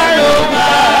find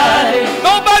nobody.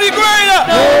 Nobody greater,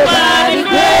 nobody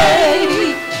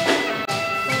great,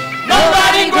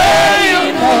 nobody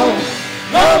great,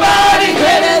 nobody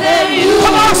greater than you.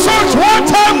 Come on, search one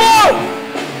time more.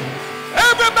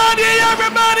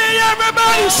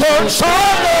 Everybody, search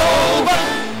all over,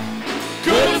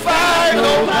 couldn't find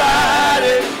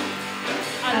nobody.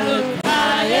 I looked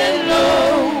high and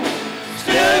low,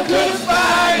 still couldn't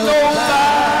find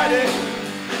nobody.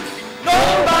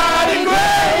 Nobody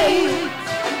great,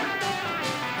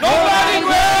 nobody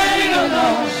greater,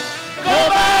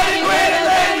 nobody greater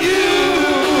than you.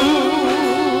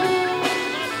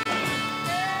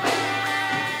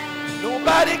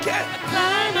 Nobody can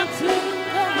climb up to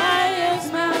the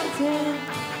highest mountain.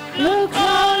 Look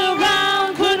all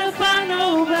around, couldn't find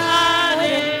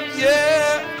nobody.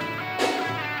 Yeah.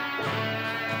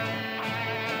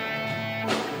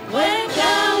 Went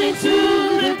down into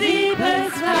the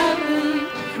deepest valley.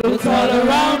 Looked all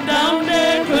around down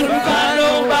there, couldn't find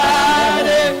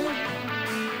nobody.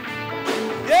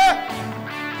 Yeah.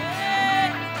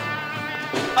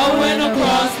 I went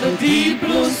across the deep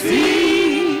blue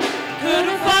sea.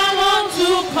 Couldn't find one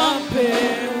to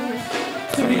compare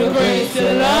to your grace,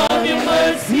 your love, your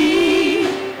mercy.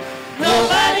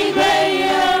 Nobody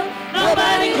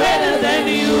greater than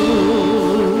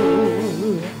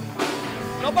you.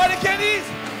 Nobody can eat.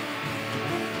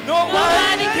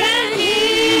 Nobody can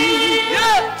eat.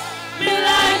 Yeah. Me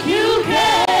like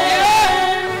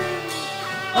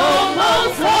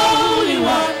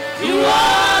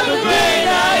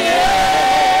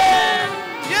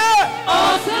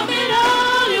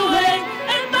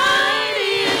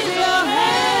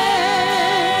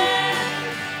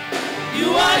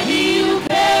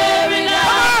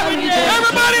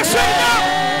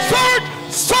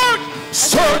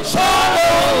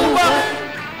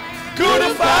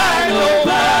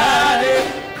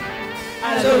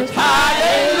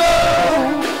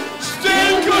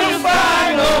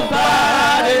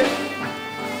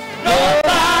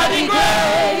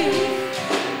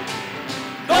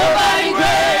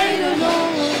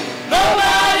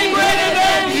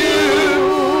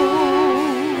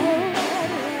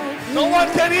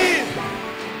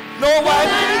one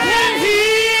can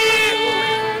heal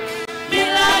me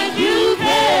like you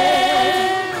can.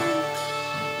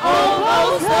 Oh,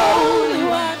 most holy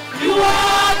one, you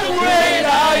are the great I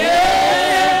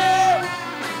am.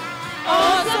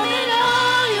 awesome in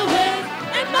all your ways,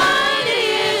 and mighty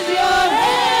is your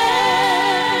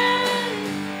hand.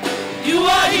 You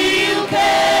are he who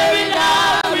carried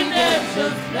out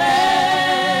redemption's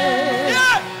plan.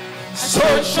 Yeah.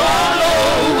 Search all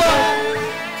over,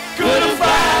 couldn't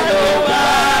find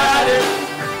nobody.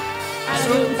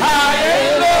 So high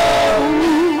and low,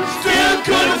 still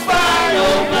couldn't find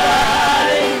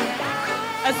nobody.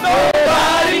 As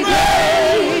nobody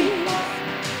great,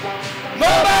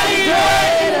 nobody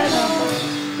great,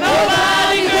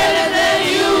 Nobody greater than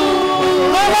you.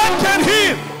 no one can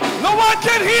heal, no one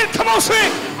can heal. Come on,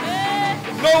 sing.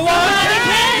 No one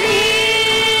can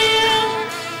heal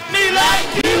me like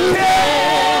you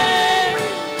can.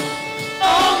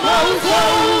 Oh, most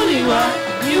holy one,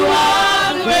 you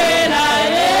are the great I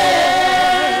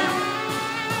am.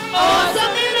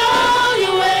 Awesome in all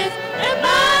your ways, and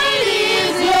mighty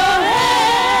is your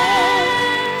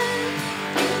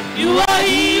hand. You are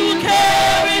he who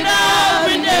carried out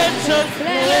redemption's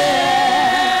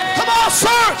plan. Come on,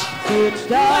 search.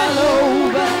 Searched all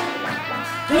over,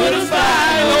 Couldn't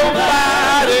find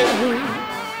nobody.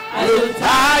 I looked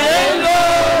high and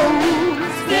low,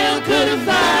 still couldn't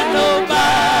find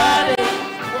nobody.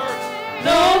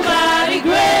 Nobody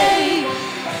great,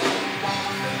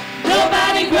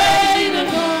 nobody greater,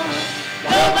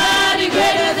 nobody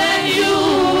greater than you.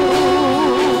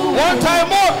 One time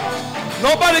more.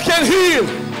 Nobody can heal.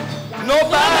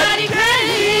 Nobody can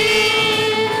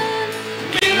heal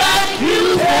me like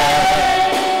you can.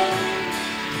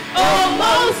 Oh,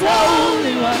 most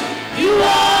holy one, you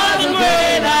are the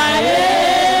great I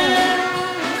am.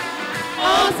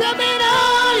 Awesome in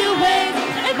all your ways,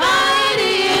 and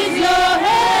mighty is your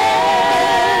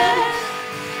hand.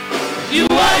 You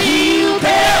are he who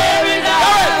carried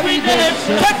out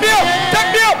redemption. Take me up. Take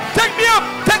me up. Take me up.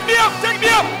 Take me up. Take me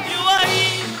up. You are he.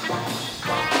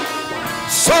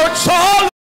 Search all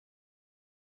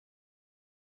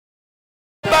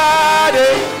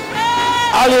body.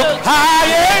 I look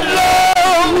high and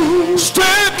low.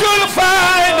 Still couldn't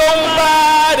find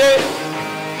nobody.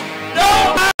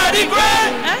 Nobody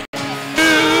great.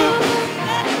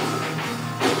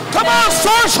 Come on,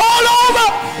 search all over.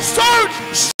 Search.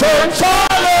 Search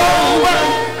all over.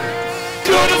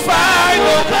 Couldn't find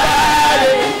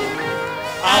nobody.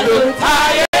 I looked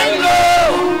high and low.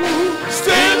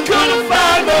 Still couldn't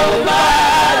find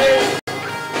nobody.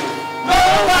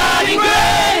 Nobody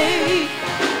great.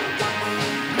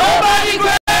 Nobody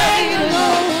great.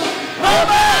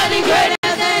 Nobody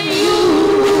greater than you.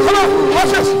 Come on,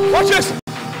 watch this. Watch this.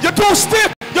 You're too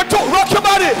stiff. You're too rock your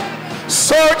body.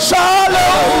 Search all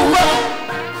over.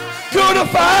 Couldn't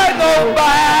find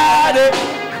nobody.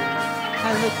 I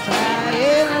looked high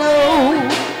and low,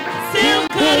 still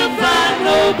couldn't find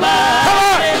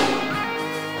nobody.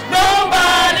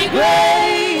 Nobody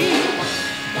great,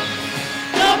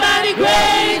 nobody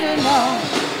greater, no,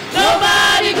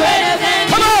 nobody greater than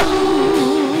Come you. on.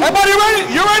 Everybody ready?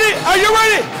 You ready? Are you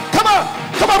ready? Come on.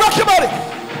 Come on, rock your body.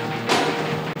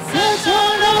 Search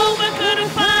all over,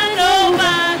 couldn't find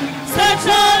nobody. Search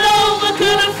all over,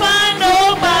 couldn't find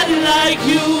nobody like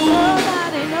you.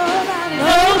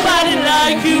 Nobody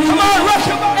like you. Come on, rock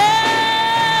your body.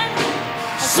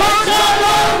 Search all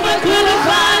over, couldn't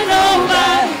find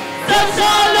nobody. Search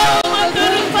all over,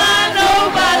 couldn't find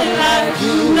nobody like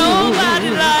you. Nobody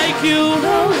like you.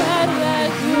 Nobody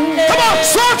like you. Come on,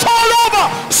 search all over.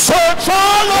 Search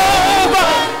all over.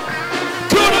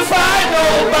 Couldn't find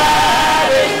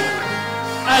nobody.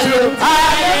 I looked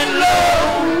high and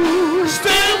low.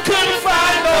 Still couldn't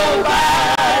find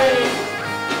nobody.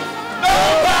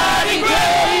 Nobody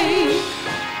great.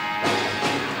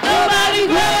 Nobody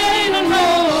greater, no.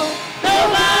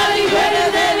 Nobody greater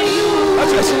than you.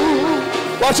 Watch this.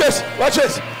 Watch this. Watch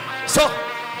this. So,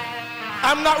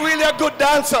 I'm not really a good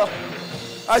dancer,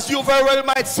 as you very well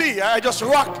might see. I just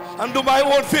rock and do my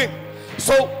own thing.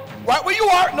 So, right where you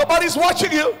are, nobody's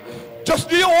watching you. Just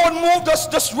do your own move.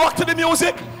 Just rock to the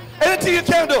music. Anything you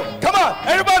can do. Come on,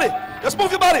 everybody. Just move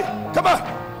your body. Come on.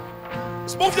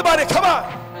 Just move your body. Come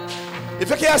on. If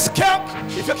you can't scamp,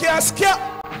 if you can't skip,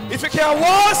 if you can't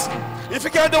waltz, if you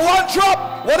can't do one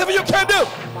drop, whatever you can do.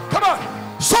 Come on.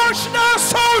 Search now,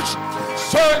 search.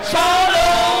 Search all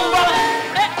over.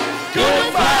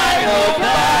 Couldn't find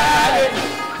nobody.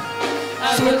 I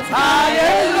looked high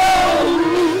and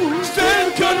low. Still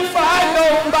couldn't find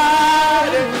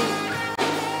nobody.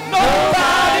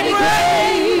 Nobody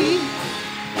great.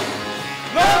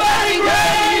 Nobody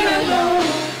great.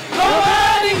 Nobody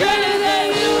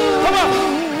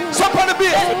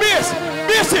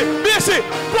Yes. Basic.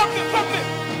 Block me.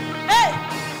 Hey.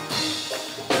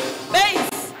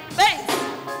 Bass.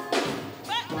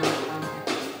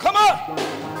 Come on.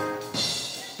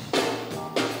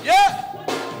 Yeah.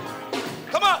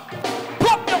 Come on.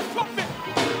 Block me.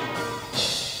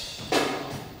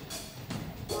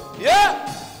 Yeah.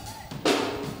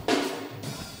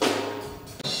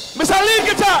 Mr. Lead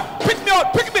guitar. Pick me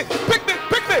out. Pick me.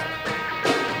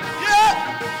 Yeah.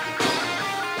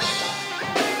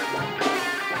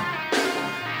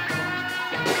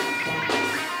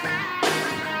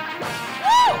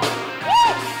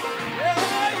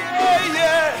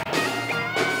 Yeah.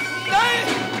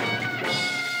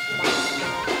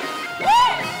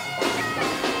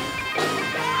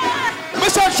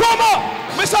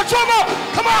 Mr. Drummer,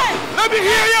 come on, let me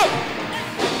hear you.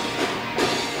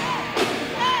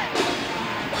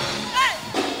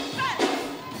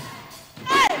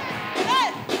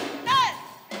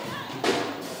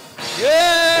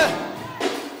 Yeah.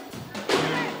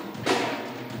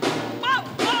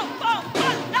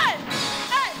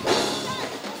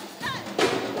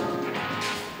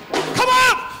 Come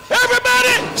on,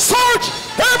 everybody, search,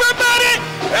 everybody,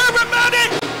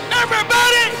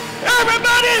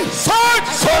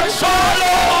 search all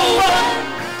over,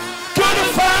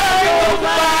 couldn't find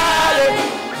nobody.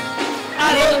 I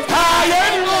looked high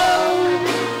and low,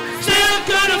 still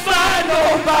couldn't find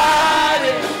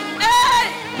nobody.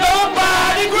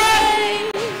 Nobody great,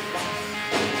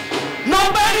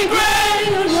 nobody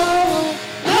greater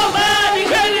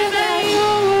than you.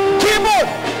 Keyboard,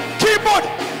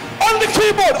 on the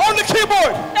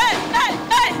keyboard.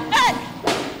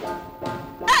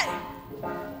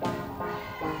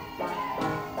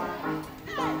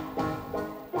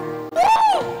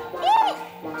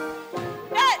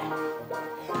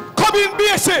 Come in,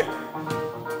 BSC.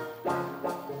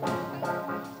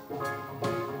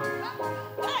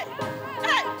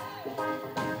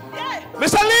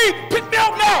 Mr. Lee, pick me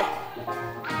up now.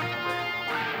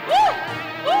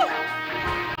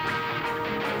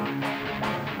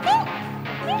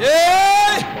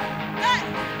 Yeah.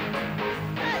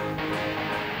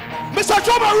 Mr.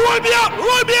 Drummer, roll me out.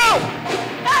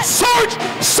 Search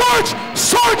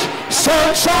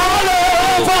all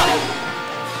over.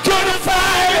 Couldn't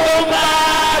find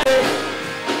nobody.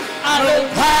 I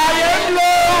looked high and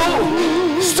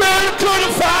low, still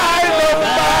couldn't find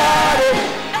nobody.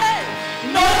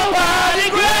 Nobody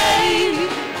great,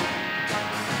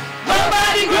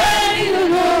 nobody greater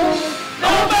than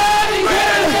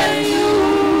you.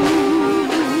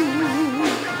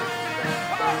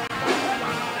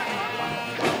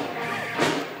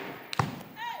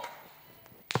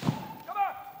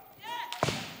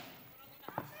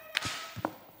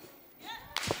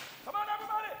 Come on,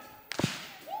 everybody.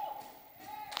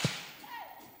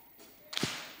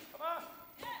 Come on.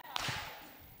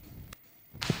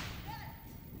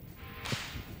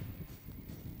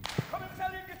 Come and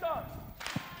sell your guitar.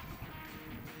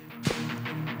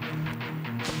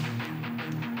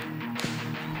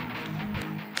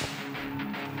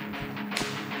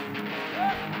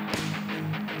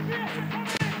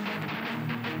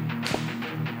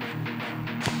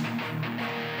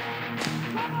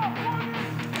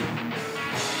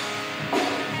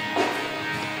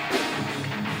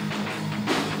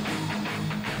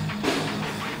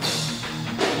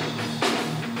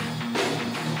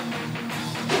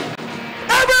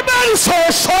 Everybody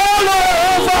searched all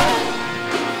over,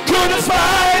 couldn't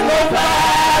find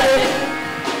nobody.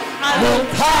 I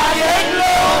looked high and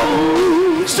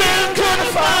low, still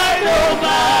couldn't find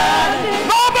nobody.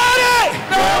 Nobody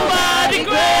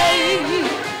great,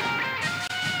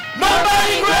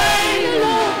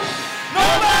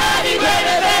 nobody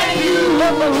greater than you.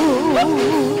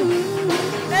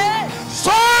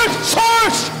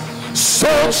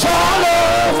 Search all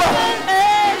over,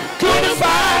 couldn't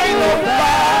find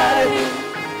nobody.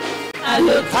 I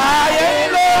looked high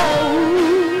and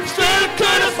low, still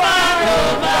couldn't find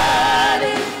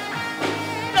nobody.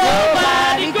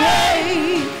 Nobody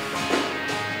great,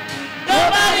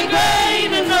 nobody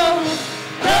greater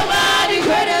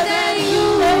than you.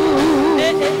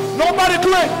 Nobody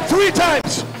great, 3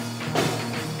 times.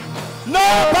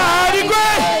 Nobody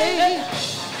great,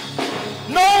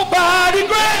 nobody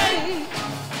great,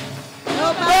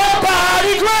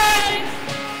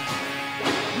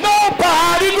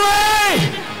 nobody great,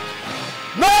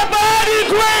 nobody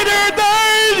greater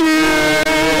than you.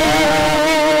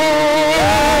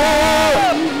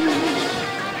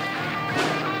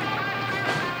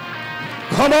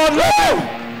 Come on, love.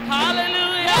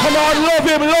 Hallelujah. Come on, love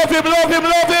him.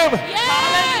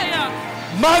 Hallelujah.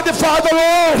 Magnify the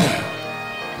Lord.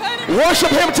 Worship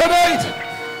him tonight.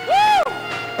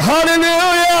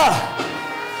 Hallelujah.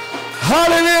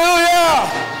 Hallelujah.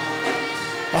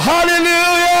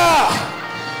 Hallelujah.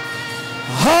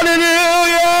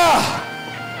 Hallelujah.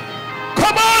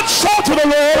 Come on, shout to the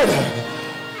Lord.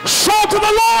 Shout to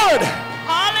the Lord.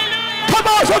 Hallelujah. Come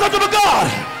on, shout to the God.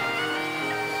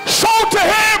 Shout to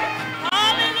him.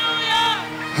 Hallelujah.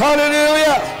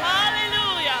 Hallelujah.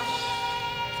 Hallelujah.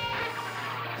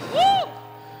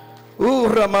 Woo.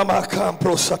 Ramama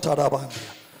Kampro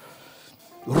Satarabandi.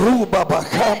 Rubaba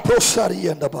Kampro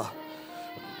Sariandaba.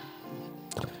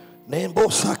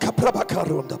 Nembosa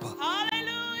Kaprabakarundaba.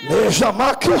 Hallelujah.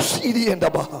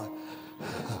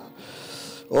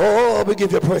 Oh, we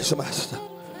give you praise, Master.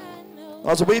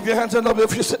 Also, wave your hands in love.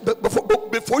 If you sit,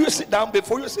 before you sit down,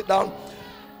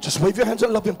 just wave your hands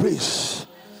in love and praise.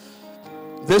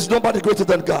 There's nobody greater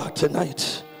than God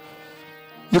tonight.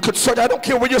 You could search. I don't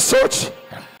care where you search.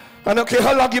 I don't care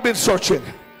how long you've been searching.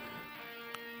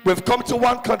 We've come to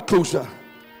one conclusion.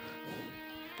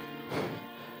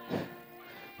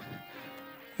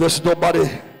 There's nobody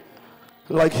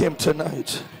like him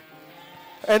tonight.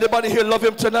 Anybody here love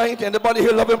him tonight? Anybody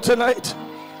here love him tonight?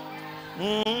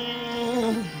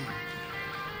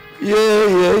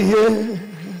 Yeah.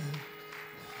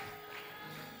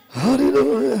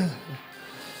 Hallelujah.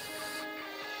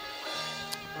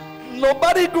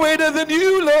 Nobody greater than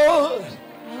you, Lord.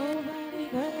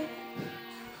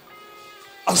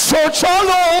 I search all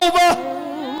over,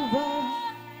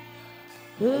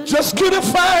 just couldn't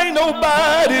find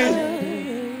nobody.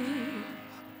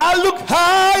 I look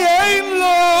high and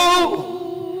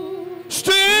low,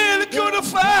 still couldn't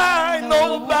find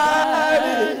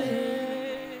nobody.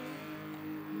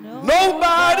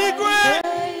 Nobody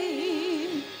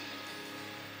great.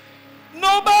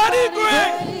 Nobody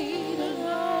great.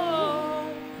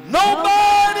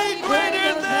 Nobody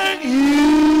greater than you.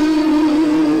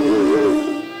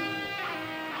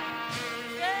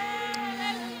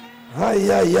 Ay.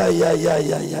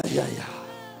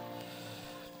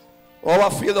 Oh, I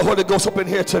feel the Holy Ghost up in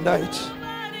here tonight.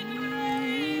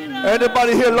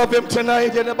 Anybody here love him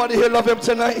tonight? Anybody here love him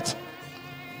tonight?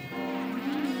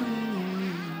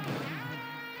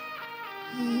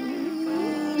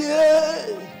 Yeah.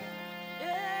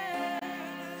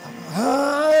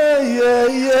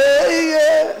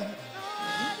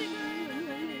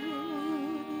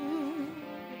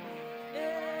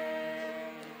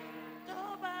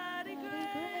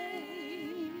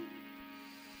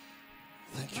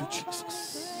 Thank you, Jesus.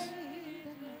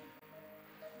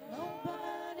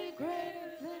 Nobody greater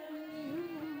than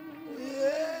you.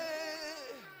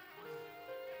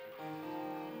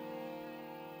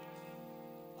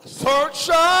 I searched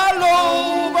all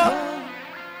over,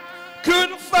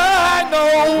 couldn't find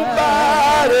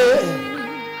nobody.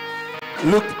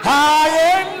 Looked high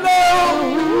and low,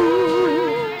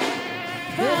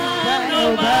 Find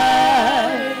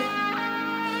nobody.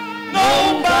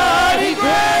 nobody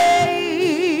great.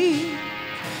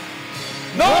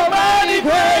 Nobody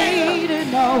great. Greater,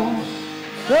 no.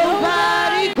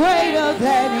 Nobody greater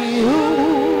than you.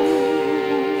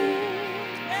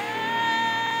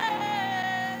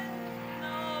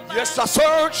 Yes, I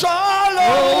searched all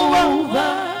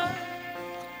over,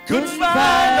 couldn't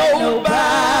find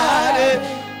nobody.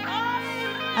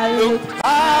 I looked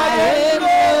high and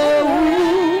low,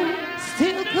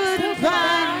 still couldn't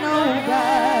find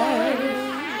nobody.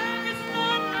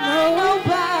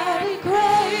 Nobody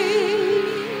great.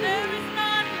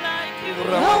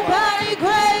 Nobody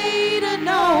greater,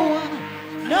 no.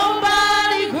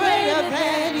 Nobody greater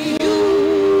than you.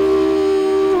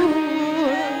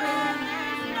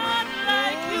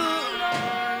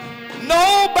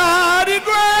 Nobody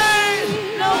great.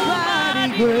 Nobody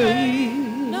great.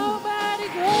 Nobody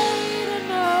greater,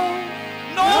 no.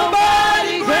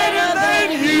 Nobody greater than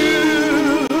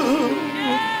you.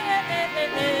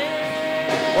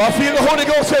 Oh, I feel the Holy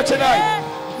Ghost here tonight.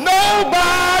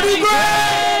 Nobody great.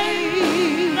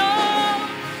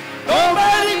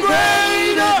 Nobody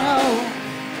greater.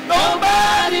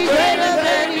 Nobody greater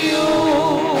than you.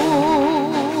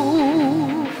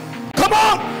 Come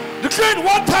on, declare it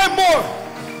one time more.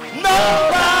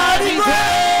 Nobody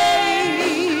great.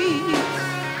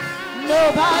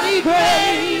 Nobody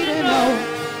greater, no.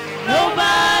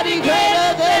 Nobody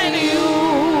greater than you.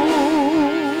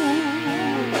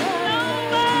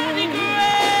 Nobody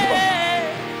great.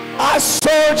 I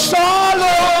searched all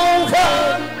over,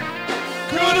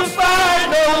 couldn't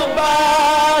find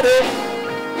nobody.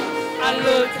 I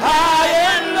looked high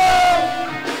and low,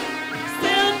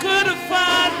 still couldn't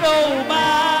find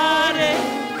nobody.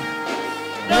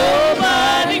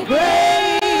 Nobody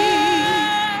great.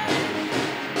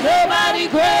 Nobody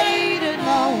greater,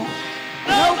 no.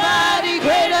 Nobody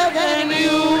greater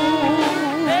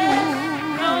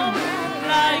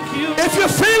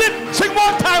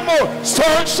one time more.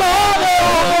 Search all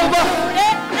over.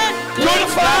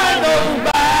 Couldn't find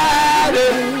nobody.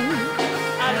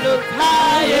 I looked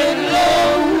high and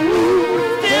low,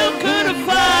 still couldn't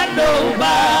find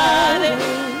nobody.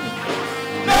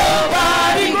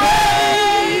 Nobody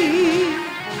great,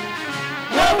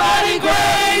 nobody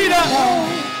greater,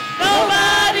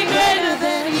 nobody greater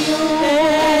than you.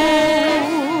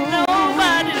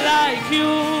 Nobody like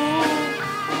you.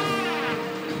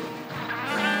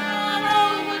 All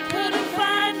over, couldn't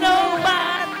find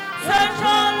nobody. Search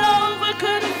all over,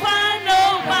 couldn't find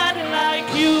nobody like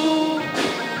you.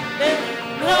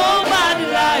 Nobody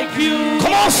like you.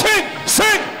 Come on, sing,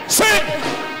 sing, sing.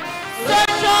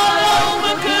 Search all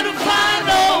over, couldn't find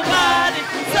nobody.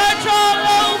 Search all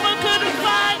over, couldn't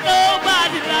find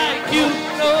nobody like you.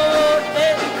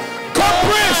 Come,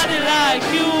 Prince. Nobody like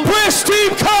you. Prince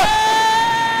Steve, come.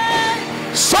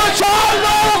 Search all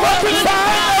over, couldn't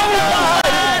find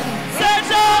nobody.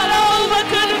 Search all over,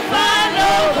 couldn't find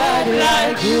nobody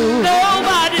like you.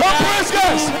 Nobody Come, like Prince,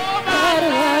 guys. Nobody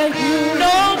like you.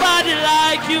 Nobody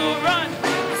like you. Run.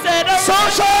 Said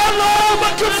Search all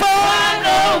over, couldn't find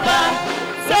nobody.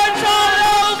 Search all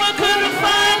over, couldn't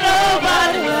find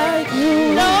nobody like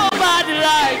you. Nobody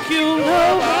like you.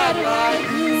 Nobody like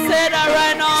you. Said I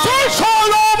ran on. Search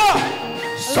all over.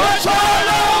 Search all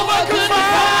over, couldn't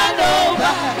find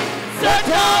nobody. Search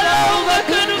all over,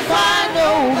 couldn't find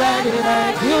nobody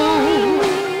like you.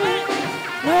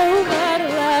 Nobody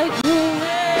like you.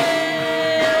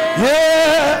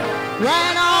 Yeah.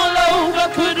 Ran all over,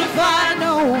 couldn't find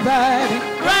nobody.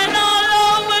 Ran all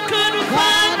over, couldn't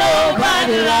find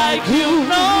nobody like you.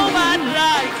 Nobody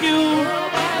like you.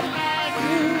 Nobody like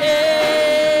you.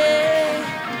 Yeah.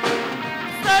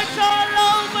 Search all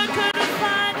over, couldn't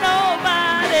find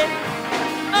nobody.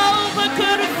 Over,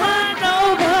 couldn't find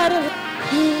nobody.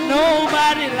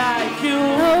 Nobody like you.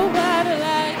 Nobody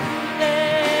like you.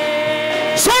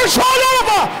 Yeah. Search all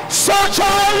over. Search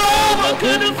all over,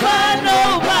 Couldn't find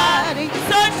nobody.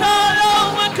 Search all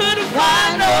over, couldn't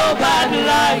find nobody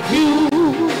like you.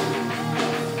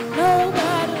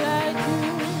 Nobody like you.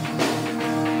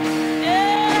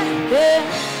 Yeah, yeah.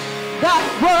 Got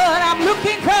what I'm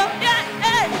looking for. Yeah,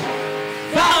 yeah.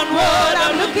 Found what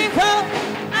I'm looking for.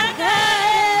 I got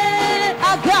it.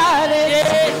 I got it.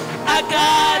 Yeah, I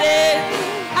got it.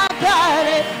 I got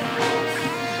it.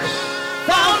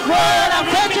 Found what I'm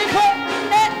searching for.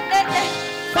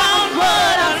 Found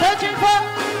what I'm searching for.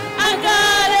 I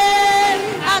got it.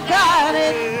 I got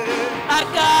it. I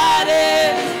got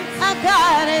it. I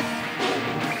got it.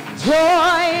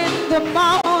 Joy in the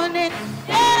morning.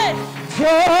 Yeah.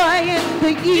 Joy in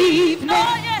the evening.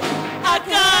 Oh, yeah. I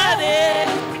got it.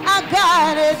 I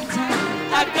got it.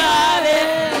 I got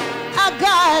it. I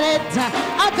got it.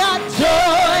 I got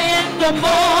joy in the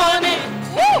morning.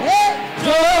 Yeah.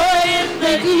 Joy in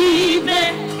the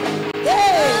evening.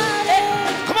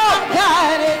 Yeah. Come on. I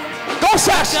got it. Go,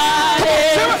 Sash.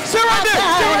 Come on. Sit right there.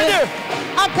 Sit right there.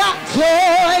 I got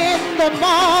joy in the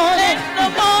morning. In the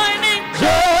morning.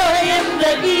 Joy in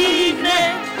the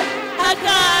evening. I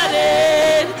got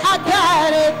it. I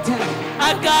got it.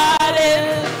 I got it.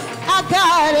 I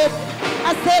got it.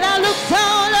 I said I looked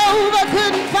all over,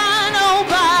 couldn't find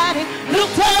nobody.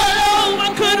 Looked all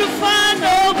over, couldn't find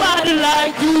nobody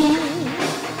like you.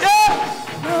 Yeah.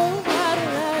 Nobody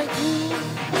like you.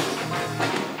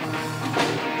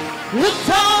 Looked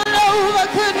all over,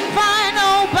 couldn't find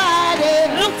nobody.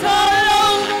 Looked all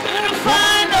over, couldn't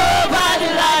find nobody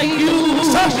like you.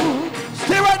 Sash,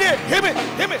 stay right there. Hear me.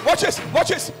 Hear me. Watch this. Watch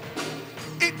this.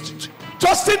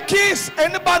 Just in case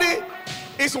anybody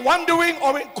is wondering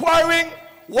or inquiring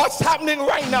what's happening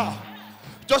right now,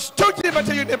 just turn to them and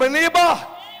tell your neighbor,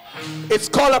 it's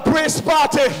called a praise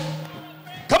party.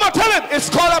 Come on, tell him it's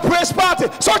called a praise party.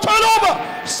 Search all over.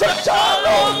 Search all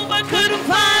over. Couldn't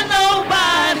find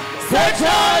nobody. Search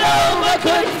all over,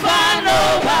 couldn't find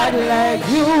nobody like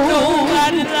you.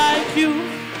 Nobody like you.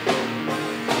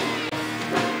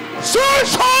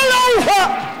 Search all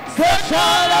over. Search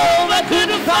all over,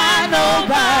 couldn't find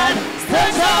nobody.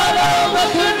 Search all over,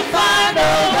 couldn't find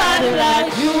nobody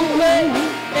like you.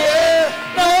 Yeah.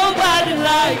 Nobody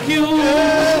like you.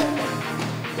 Yeah.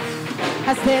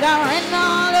 I said I ran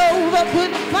all over,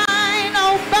 couldn't find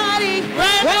nobody.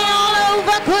 Ran all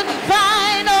over, couldn't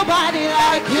find nobody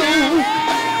like you.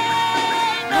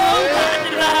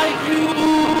 Nobody like you.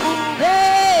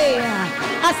 Hey,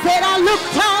 I said I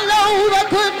looked all over,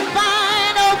 couldn't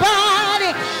find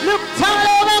nobody. Looked all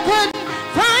over, couldn't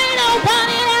find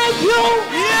nobody like you.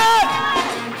 Yeah.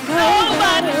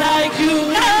 Nobody like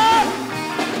you.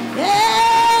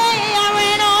 Hey, I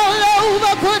ran all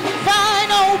over, couldn't find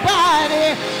nobody.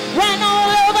 Ran all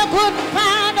over, couldn't find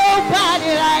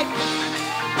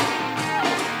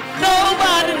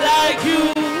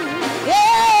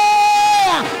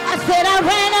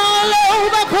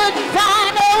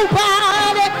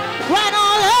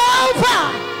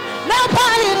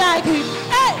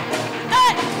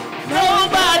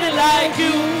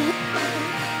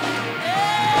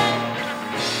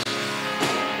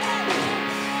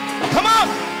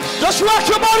Just rock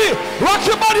your body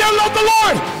and love the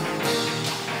Lord.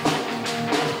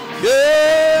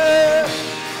 Yeah.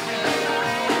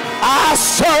 I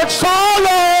searched all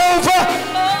over,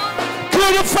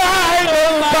 couldn't find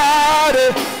nobody.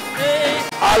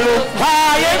 I looked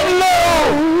high and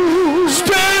low,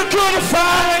 still couldn't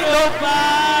find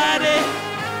nobody.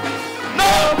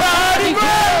 Nobody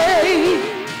great.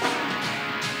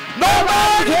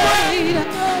 Nobody great.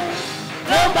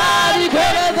 Nobody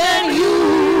greater than you.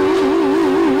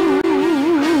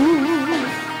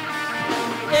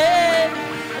 Yeah,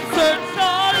 searched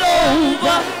all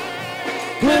over,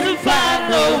 couldn't find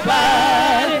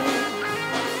nobody.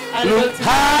 I looked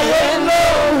high and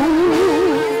low,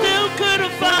 still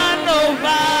couldn't find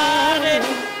nobody.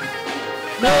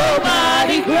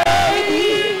 Nobody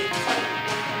great.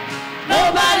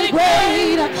 Nobody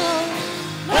greater.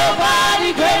 Nobody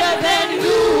greater than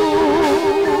you.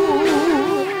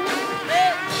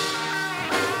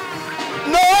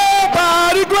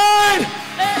 Nobody great.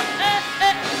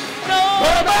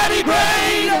 Nobody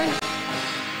great.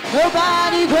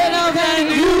 Nobody greater than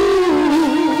you.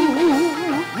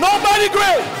 Nobody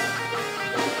great.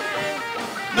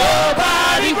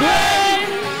 Nobody great.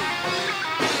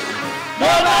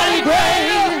 Nobody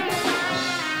great.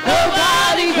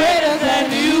 Nobody greater than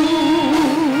you.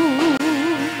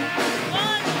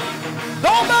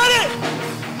 Nobody.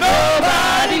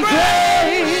 Nobody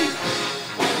great.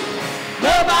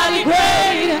 Nobody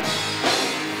great.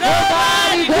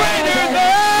 Nobody greater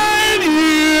than you.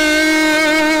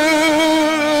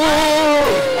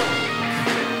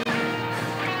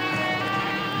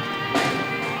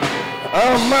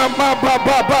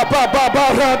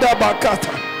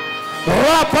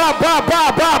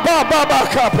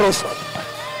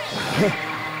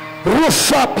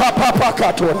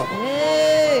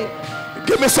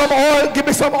 Give me some oil, give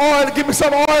me some oil, give me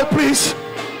some oil, please.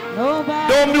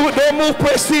 Don't move,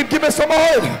 praise team. Give me some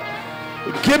oil.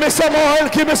 Give me some oil,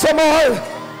 give me some oil.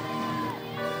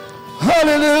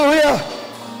 Hallelujah.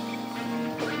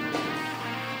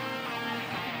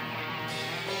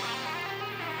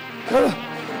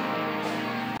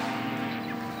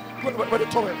 Where the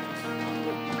towel?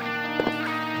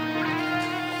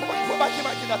 Put back in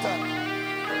that time.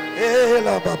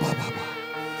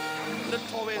 The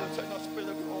towel so not spill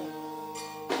the ground.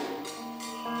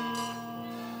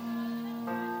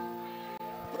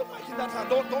 Put the mic in that hand.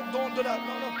 Don't do that.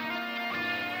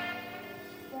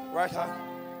 No. Right hand.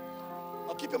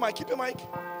 Now keep your mic.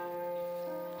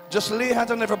 Just lay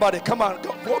hands on everybody. Come on,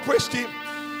 go praise team.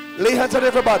 Lay hands on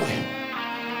everybody.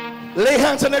 Lay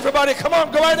hands on everybody. Come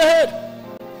on, go right ahead.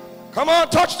 Come on,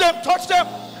 touch them.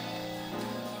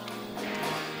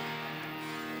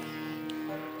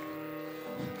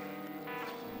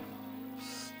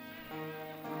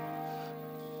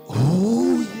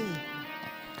 Oh yeah.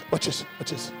 Watch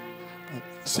this.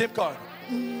 Same card.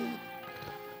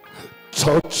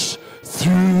 Touch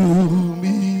through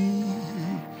me,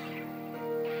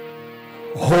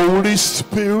 Holy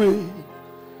Spirit.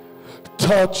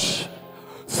 Touch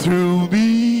through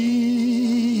me.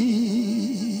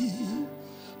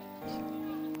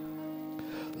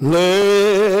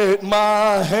 Let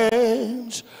my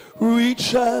hands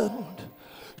reach out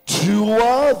to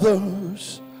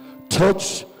others.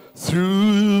 Touch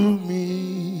through me.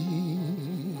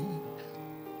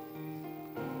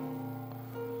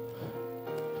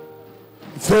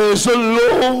 There's a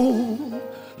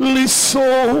lonely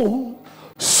soul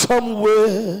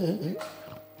somewhere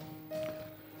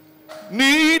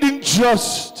needing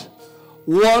just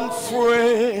one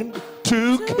friend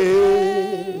to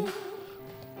care.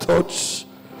 Touch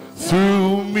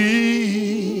through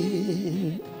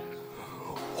me,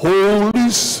 Holy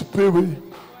Spirit.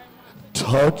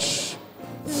 Touch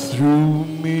through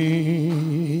me.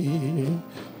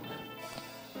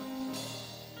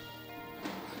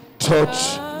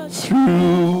 Touch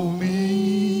through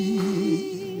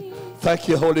me. Thank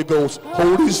you, Holy Ghost.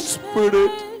 Holy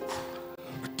Spirit.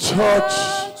 Touch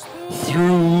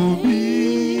through me.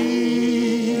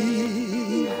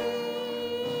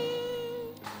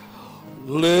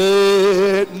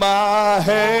 Let my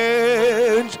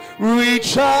hands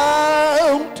reach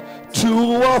out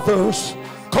to others.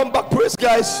 Come back, praise,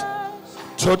 guys.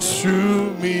 Touch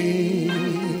through me.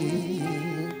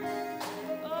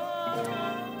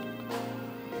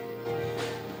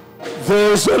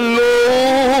 There's a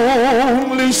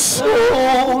lonely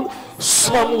soul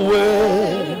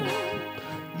somewhere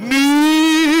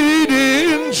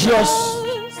needing just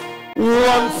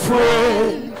one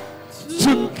friend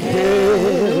to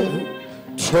care.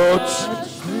 Touch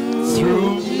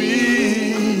through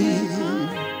me,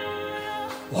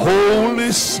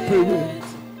 Holy Spirit.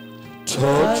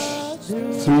 touch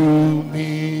through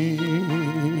me.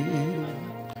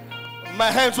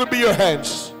 My hands will be your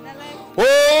hands.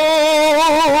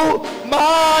 Oh,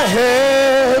 my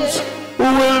hands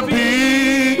will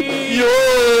be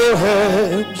your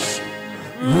hands,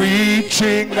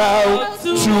 reaching out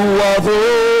to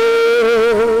others.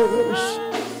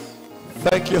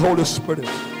 Thank you, Holy Spirit.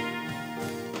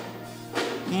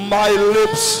 My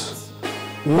lips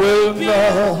will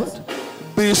not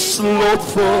be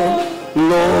slothful,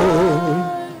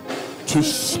 Lord, to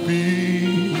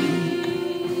speak.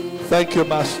 Thank you,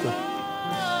 Master.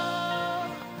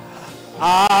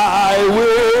 I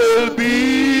will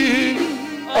be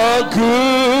a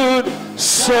good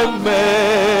Samaritan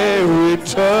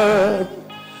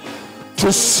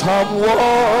to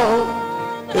someone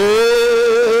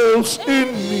else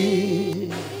in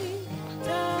need.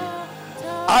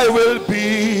 I will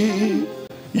be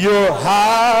your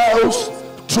house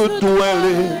to dwell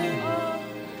in.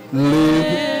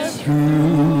 Live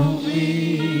through me.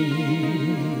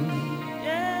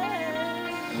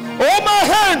 Oh, my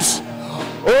hands.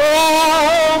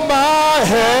 Oh, my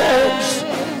hands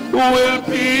will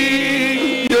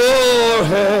be your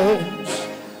hands,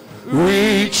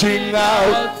 reaching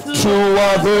out to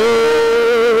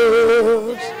others.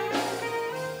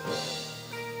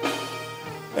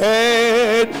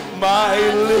 And my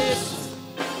lips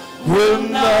will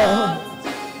not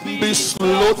be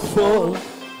slothful,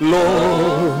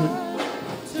 Lord,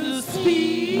 To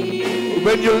speak.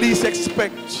 when you least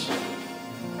expect.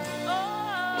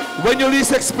 When you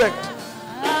least expect,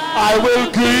 I will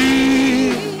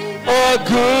give a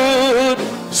good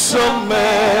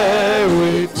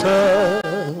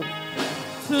Samaritan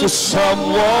to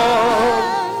someone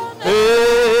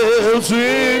else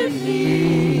in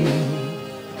need.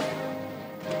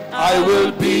 I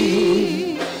will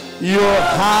be your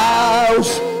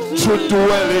house to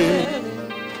dwell in.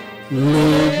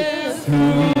 Live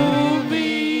through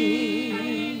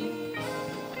me.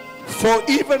 For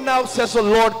even now, says the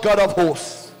Lord God of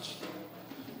hosts,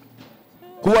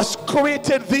 who has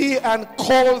created thee and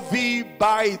called thee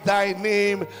by thy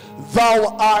name,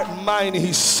 thou art mine,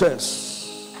 he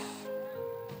says.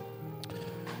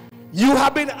 You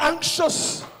have been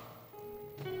anxious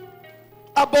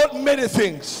about many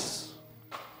things,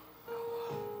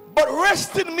 but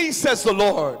rest in me, says the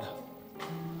Lord.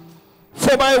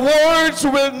 For my words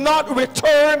will not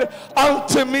return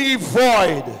unto me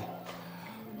void,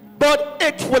 but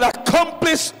it will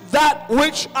accomplish that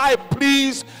which I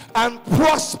please and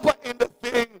prosper in the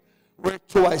thing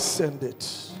whereto I send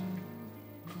it.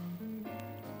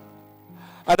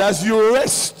 And as you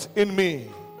rest in me,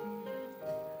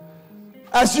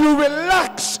 as you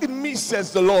relax in me,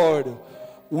 says the Lord,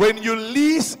 when you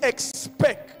least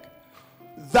expect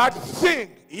that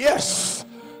thing, yes,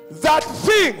 that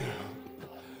thing,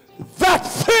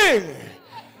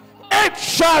 it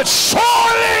shall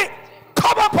surely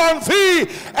come upon thee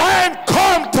and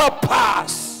come to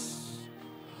pass.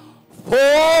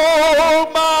 For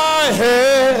my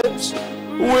hands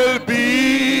will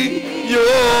be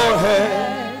your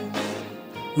hands,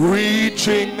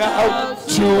 reaching out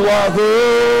to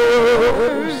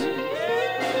others.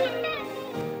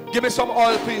 Give me some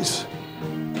oil, please.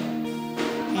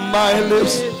 My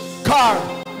lips, car,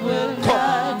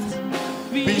 come.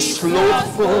 Be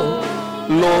slothful,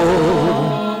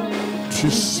 Lord,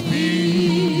 to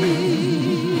speak.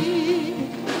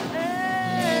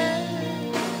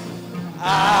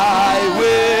 I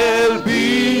will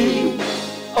be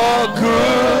a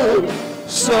good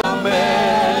Samaritan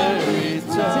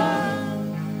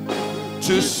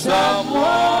to someone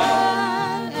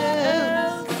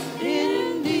else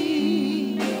in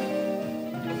need.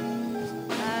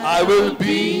 I will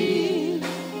be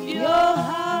your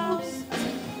house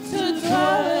to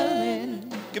dwell in.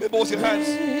 Give me both your hands.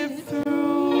 Live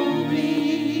through me.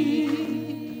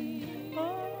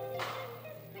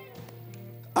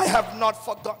 I have not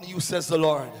forgotten you, says the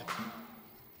Lord.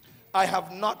 I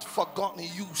have not forgotten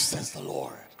you, says the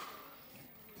Lord.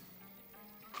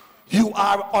 You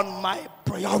are on my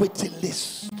priority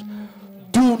list.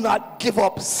 Do not give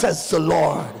up, says the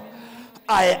Lord.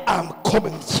 I am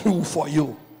coming through for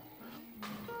you.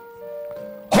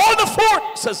 Hold the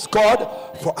fort, says God,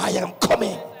 for I am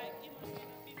coming.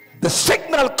 The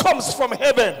signal comes from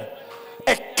heaven.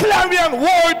 A clarion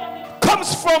word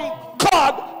comes from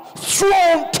God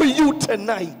thrown to you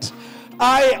tonight.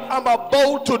 I am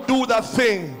about to do the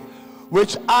thing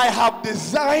which I have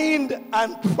designed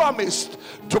and promised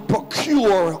to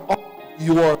procure on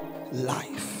your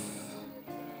life.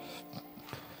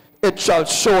 It shall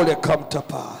surely come to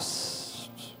pass.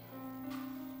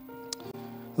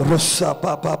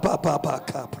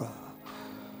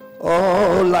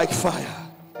 Oh, like fire.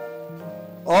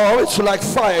 Oh, it's like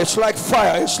fire. It's like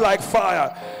fire. It's like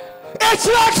fire. It's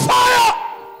like fire.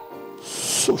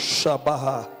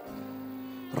 Sushabaha.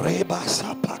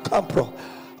 Rebasa pakampro.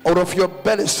 Out of your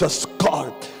belly, says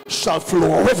God, shall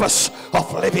flow rivers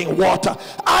of living water.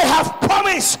 I have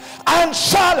promised, and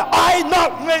shall I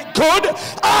not make good?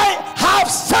 I have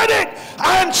said it,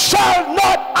 and shall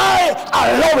not I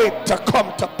allow it to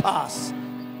come to pass?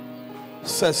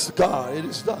 Says God, it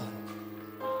is done.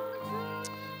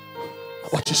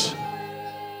 Watch this.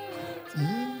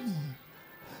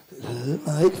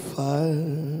 Like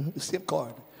fire. The same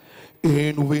chord.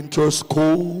 In winter's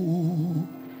cold.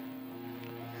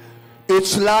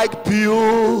 It's like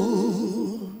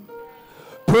pure,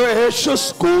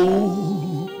 precious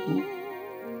gold.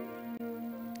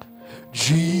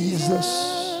 Jesus,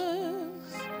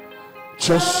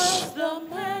 just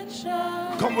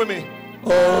come with me.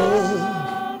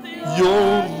 Oh,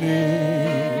 your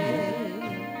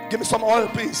name. Give me some oil,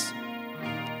 please.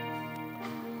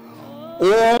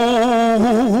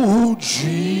 Oh,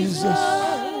 Jesus,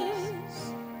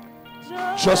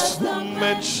 just the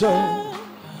mention.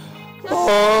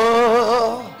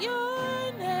 Oh,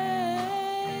 your name.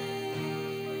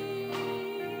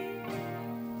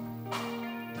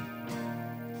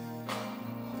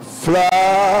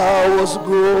 Flowers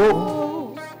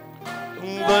grow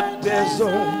in the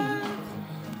desert,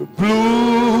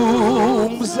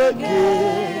 blooms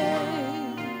again.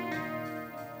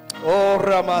 Oh,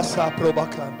 Ramasa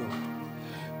Probakando.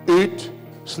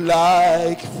 It's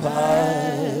like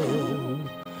fire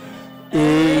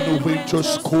in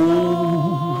winter's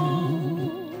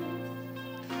cold.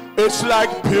 It's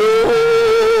like pure,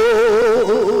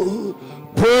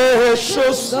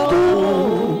 precious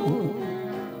gold.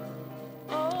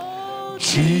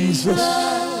 Jesus,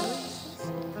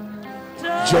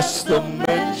 just the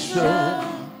mention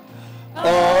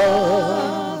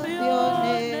of your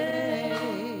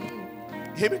name.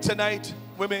 Hear me tonight,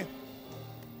 women.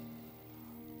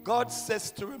 God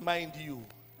says to remind you,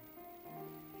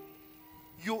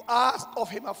 you asked of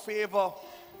him a favor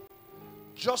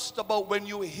just about when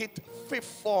you hit 5th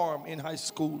form in high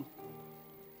school.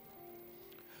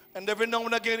 And every now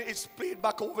and again it's played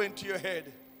back over into your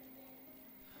head.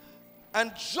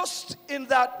 And just in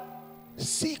that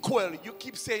sequel, you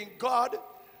keep saying, God,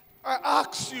 I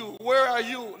ask you, where are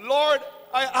you? Lord,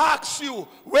 I ask you,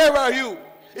 where are you?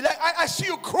 Like I see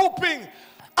you groping,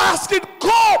 asking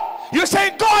God. You're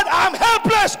saying, God, I'm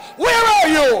helpless. Where are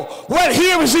you? Well,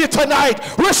 here is it tonight.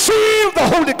 Receive the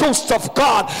Holy Ghost of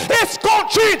God. It's going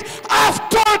to change.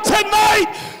 After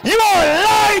tonight, your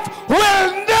life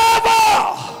will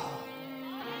never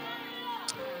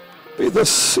be the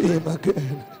same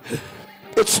again.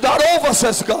 It's not over,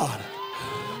 says God.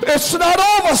 It's not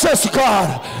over, says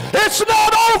God. It's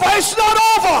not over. It's not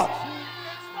over.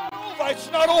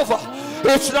 It's not over.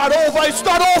 It's not over. It's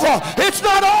not over. It's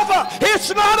not over.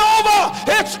 It's not over.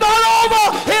 It's not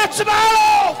over. It's not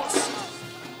over.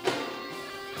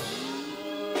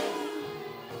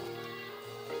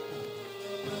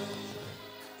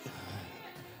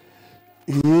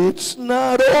 It's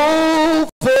not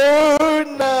over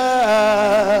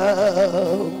now.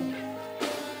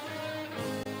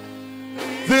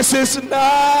 This is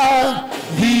not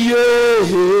the end.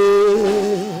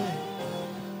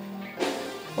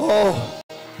 Oh,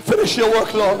 finish your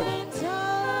work, Lord.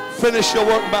 Finish your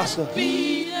work, Master.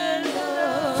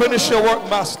 Finish your work,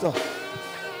 Master.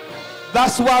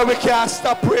 That's why we can't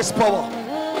stop praise power.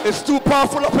 It's too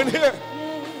powerful up in here.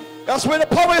 That's where the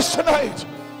power is tonight.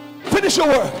 Finish your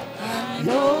work.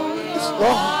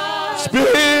 It's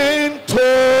been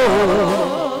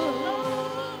told.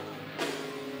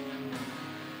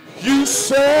 You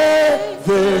said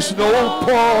there's no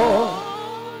point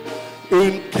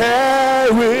in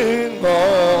carrying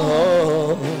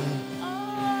on.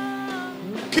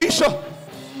 Keisha,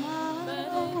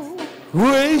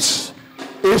 race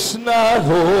is not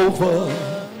over.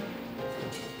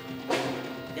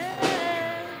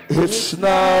 It's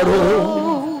not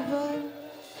over.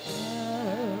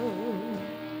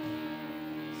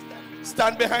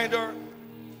 Stand behind her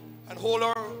and hold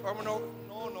her.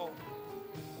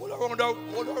 No.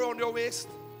 Hold her around your waist.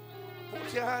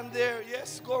 Put your hand there.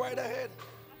 Yes, go right ahead.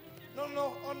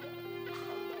 No.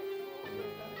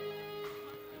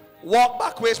 Walk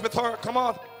backwards with her. Come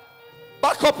on.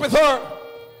 Back up with her.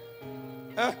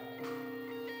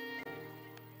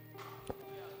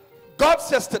 God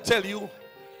says to tell you,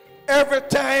 every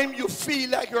time you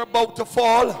feel like you're about to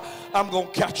fall, I'm going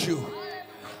to catch you.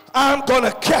 I'm going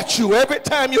to catch you. Every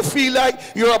time you feel like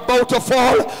you're about to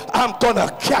fall, I'm going to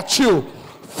catch you.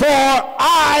 For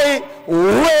I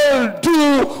will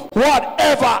do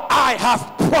whatever I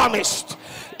have promised.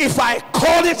 If I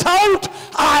call it out,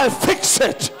 I'll fix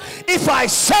it. If I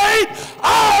say it,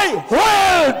 I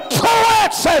will do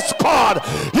it, says God.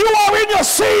 You are in your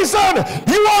season.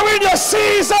 You are in your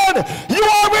season. You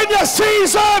are in your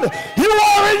season. You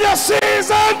are in your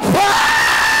season.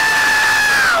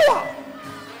 Power!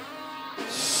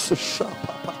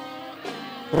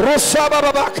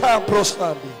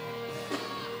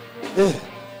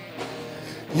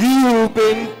 You've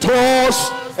been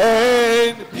tossed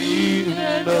and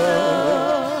beaten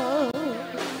up.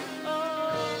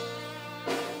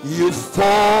 You've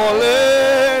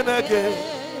fallen again.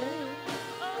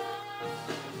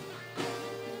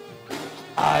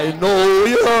 I know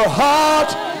your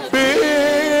heart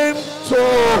been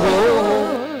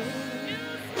torn.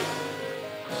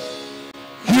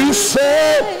 You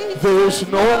said there's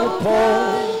no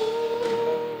point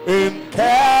in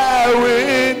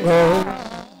carrying on.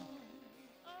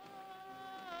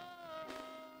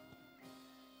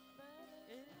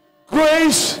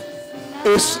 Grace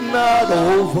is not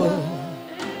over.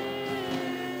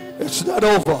 It's not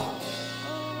over.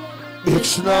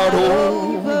 It's not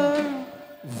over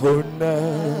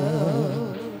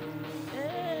now.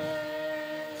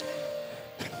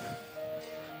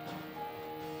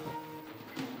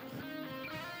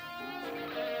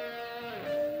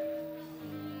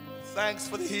 Thanks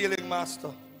for the healing,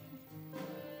 Master.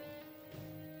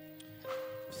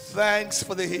 Thanks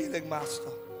for the healing,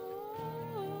 Master.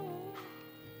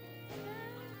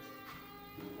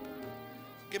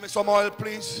 Give me some oil,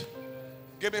 please.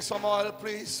 Give me some oil,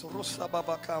 please. Rusa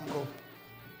Baba Kambo.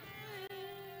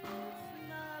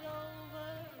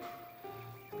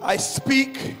 I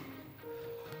speak,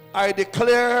 I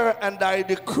declare, and I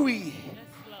decree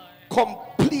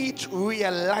complete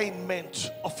realignment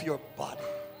of your body.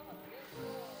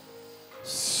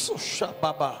 Susha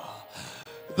Baba.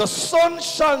 The sun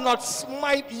shall not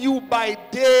smite you by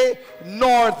day,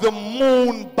 nor the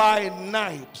moon by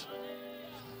night.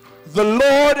 The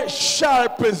Lord shall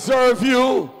preserve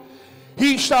you.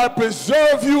 He shall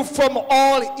preserve you from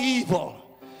all evil.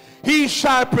 He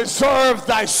shall preserve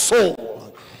thy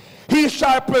soul. He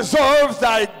shall preserve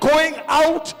thy going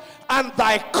out and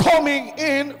thy coming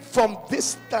in from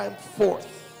this time forth,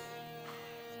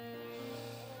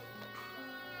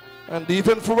 and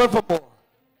even forevermore.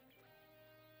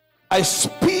 I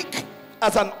speak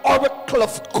as an oracle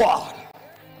of God,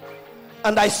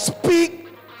 and I speak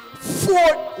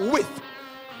forthwith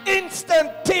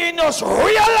instantaneous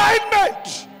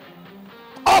realignment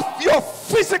of your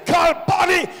physical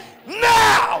body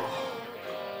now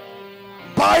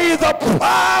by the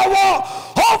power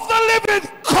of the living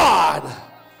God,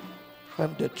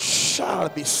 and it shall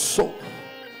be so.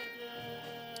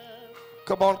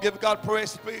 Come on, give God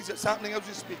praise, please. It's happening as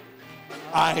we speak.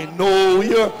 I know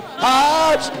your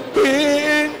heart's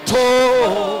been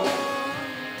torn.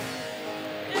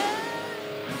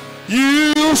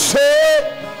 You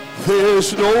say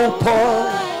there's no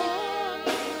point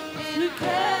to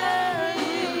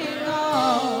carrying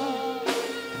on.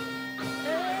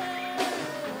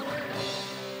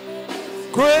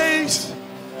 Grace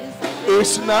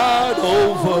is not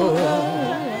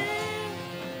over.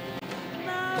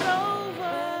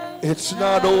 It's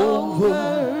not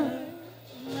over.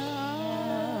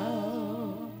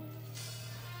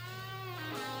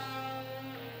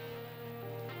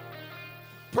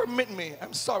 Permit me,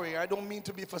 I'm sorry, I don't mean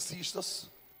to be facetious,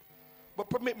 but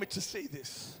permit me to say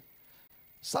this.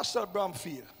 Sasha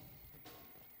Bramfield.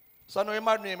 So I know your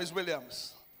married name is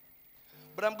Williams,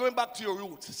 but I'm going back to your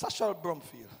roots. Sasha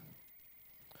Bramfield.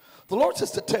 The Lord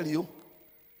says to tell you,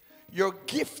 your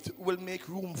gift will make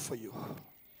room for you.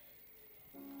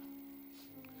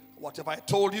 What if I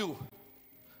told you?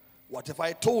 What if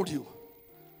I told you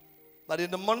that in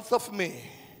the month of May,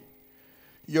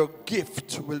 your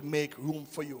gift will make room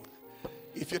for you?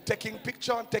 If you're taking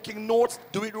picture and taking notes,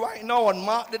 do it right now and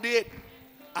mark the date.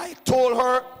 I told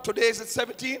her today is the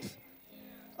 17th.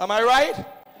 Am I right?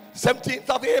 17th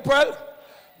of April.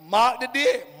 Mark the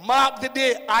day. Mark the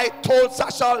day. I told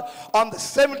Sasha on the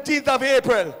 17th of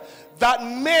April that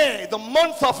May, the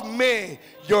month of May,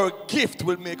 your gift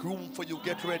will make room for you.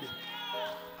 Get ready.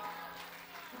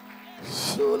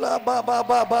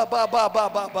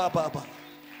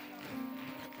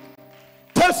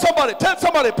 Tell somebody,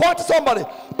 point to somebody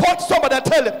and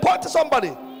tell them, point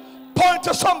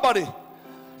to somebody,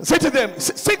 say to them,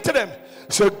 sing to them,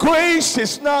 say, grace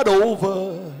is not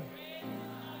over.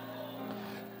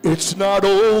 It's not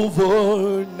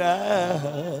over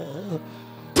now.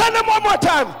 Tell them one more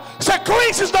time, say,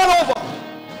 grace is not over.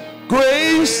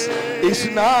 Grace is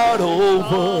not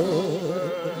over.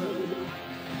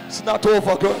 It's not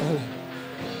over, girl.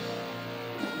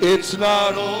 It's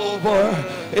not over.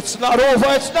 It's not over.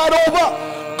 It's not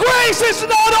over. Grace is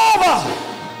not over.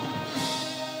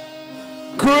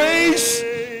 Grace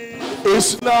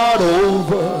is not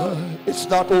over. It's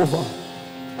not over.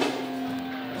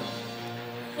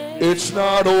 It's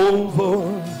not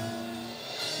over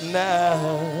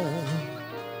now.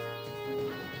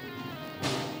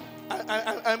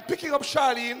 I'm picking up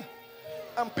Charlene.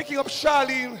 I'm picking up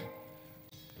Charlene.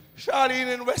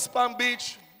 Charlene in West Palm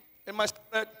Beach in my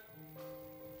spirit.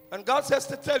 And God says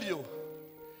to tell you,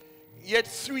 yet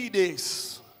 3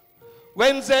 days.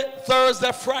 Wednesday,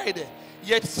 Thursday, Friday.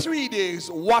 Yet 3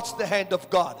 days, watch the hand of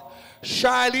God.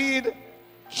 Charlene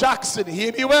Jackson,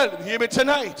 hear me well, hear me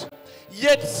tonight.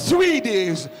 Yet 3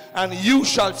 days, and you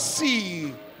shall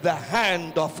see the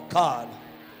hand of God.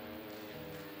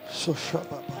 So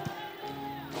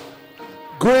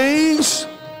grace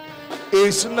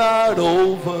is not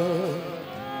over.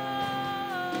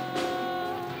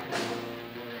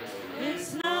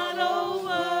 It's not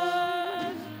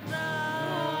over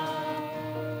now.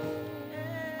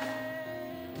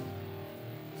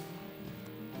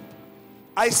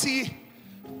 I see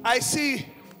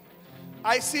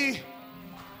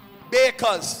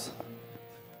bakers.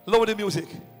 Lower the music.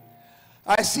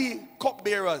 I see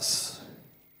cupbearers.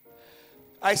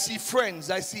 I see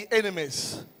friends. I see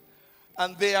enemies.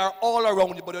 And they are all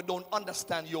around you, but they don't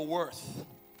understand your worth.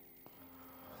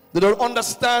 They don't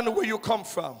understand where you come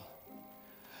from.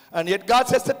 And yet God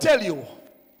says to tell you,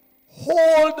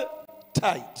 hold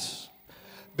tight,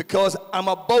 because I'm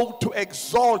about to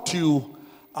exalt you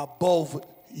above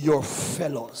your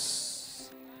fellows.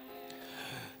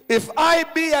 If I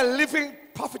be a living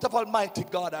prophet of Almighty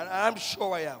God, and I'm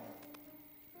sure I am,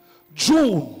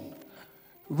 June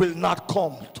will not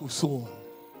come too soon.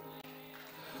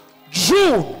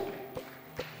 June,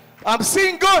 I'm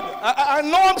seeing good. I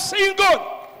know I'm seeing good.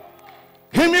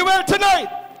 Hear me well tonight.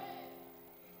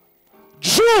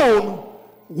 June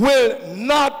will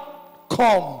not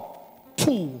come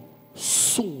too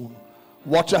soon.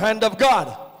 Watch the hand of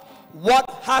God. What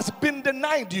has been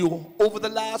denied you over the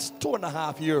last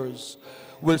 2.5 years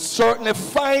will certainly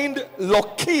find,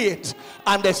 locate,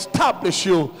 and establish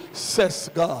you, says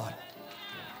God.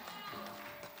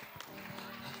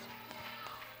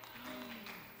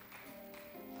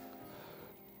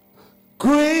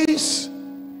 Grace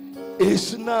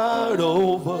is not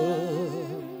over.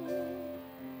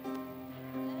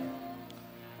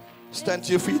 Stand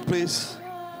to your feet, please.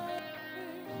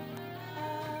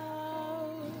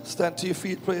 Stand to your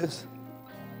feet, please.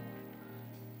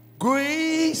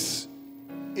 Grace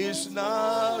is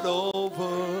not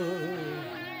over.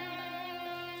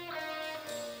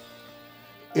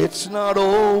 It's not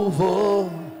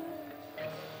over.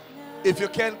 If you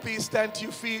can, please stand to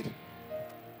your feet.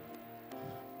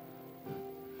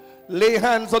 Lay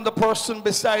hands on the person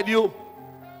beside you.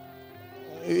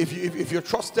 If you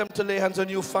trust them to lay hands on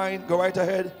you, fine. Go right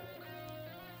ahead.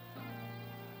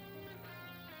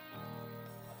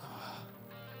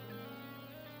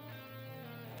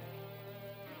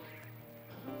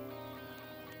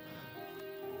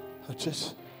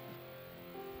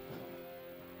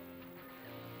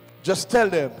 Just tell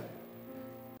them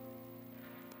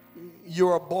you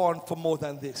are born for more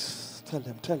than this. Tell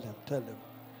them. Come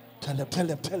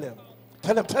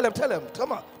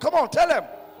on, tell them.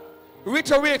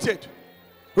 Reiterate it.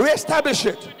 Reestablish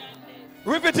it.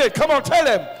 Rivet it. Come on, tell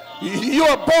them. You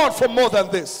are born for more than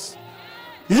this.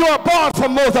 You are born for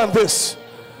more than this.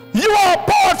 You are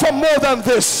born for more than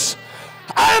this.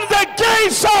 And the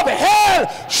gates of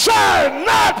hell shall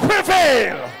not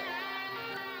prevail.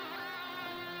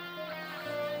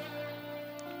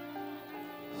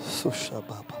 So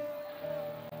Shababa.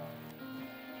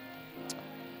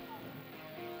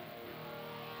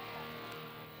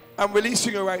 I'm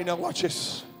releasing you right now. Watch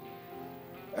this.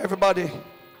 Everybody.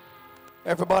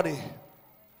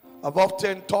 I've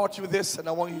often taught you this, and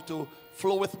I want you to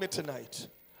flow with me tonight.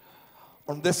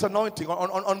 On this anointing,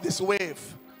 on this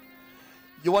wave.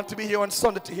 You want to be here on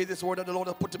Sunday to hear this word that the Lord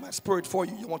has put in my spirit for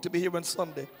you. You want to be here on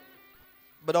Sunday.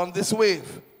 But on this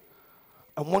wave,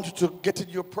 I want you to get in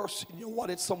your purse, in your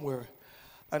wallet somewhere,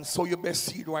 and sow your best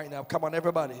seed right now. Come on,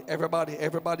 everybody.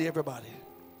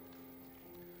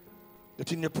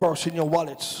 Get in your purse, in your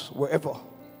wallets, wherever.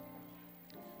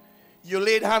 You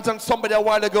laid hands on somebody a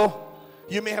while ago.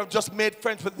 You may have just made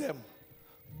friends with them.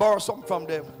 Borrow something from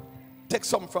them. Take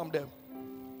something from them.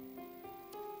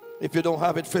 If you don't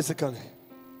have it physically.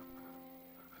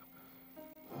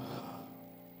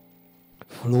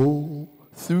 Flow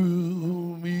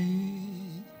through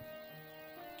me,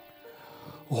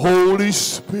 Holy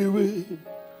Spirit,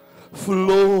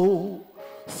 flow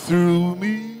through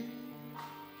me.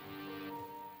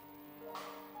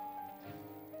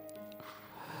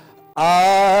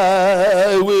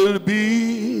 I will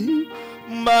be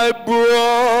my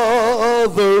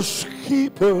brother's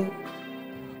keeper,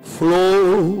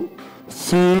 flow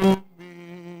through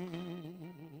me.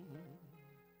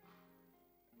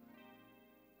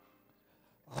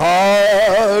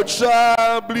 Hearts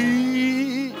are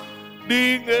bleeding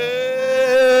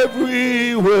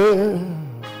everywhere,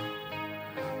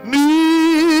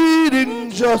 needing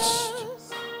just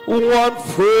one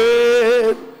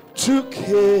friend to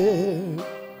care,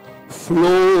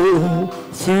 flow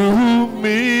through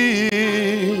me.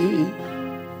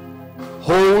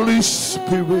 Holy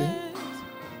Spirit,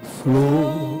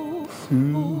 flow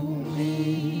through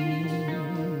me.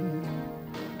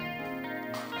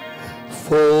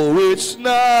 For it's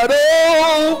not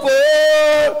over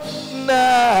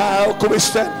now. Can we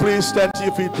stand, please? Stand to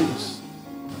your feet, please.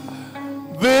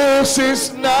 This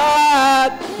is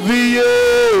not the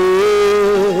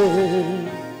end.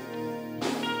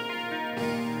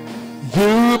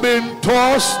 You've been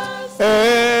tossed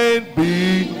and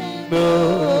beaten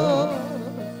up.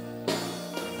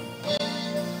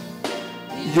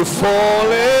 You're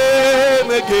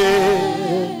falling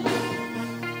again.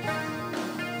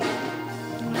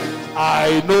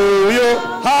 I know your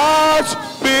heart's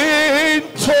been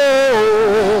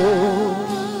torn.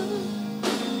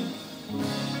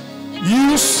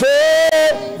 You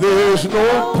say there's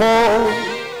no point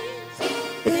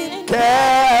in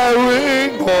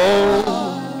carrying on.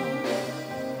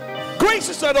 Grace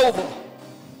is not over.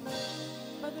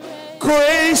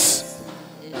 Grace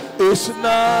is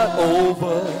not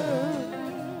over.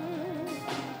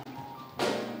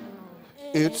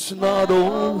 It's not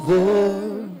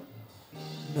over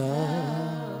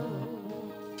now.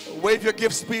 Wave your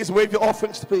gifts, please. Wave your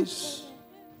offerings, please.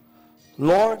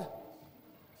 Lord,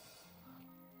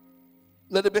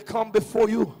 let it become before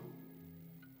you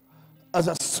as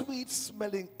a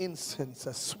sweet-smelling incense,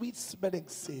 a sweet-smelling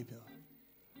Savior.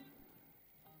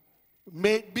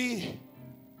 May it be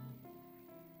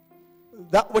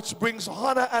that which brings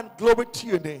honor and glory to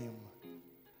your name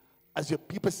as your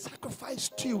people sacrifice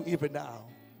to you even now.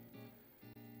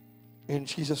 In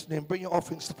Jesus' name, bring your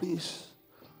offerings, please.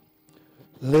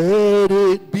 Let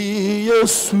it be a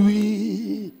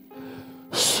sweet,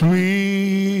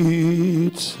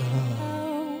 sweet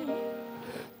sound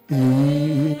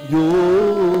in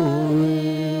your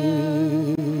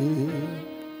ear.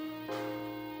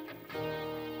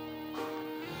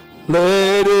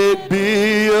 Let it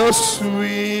be a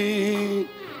sweet,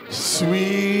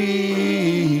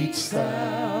 sweet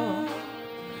sound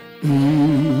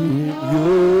in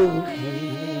your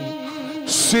ear.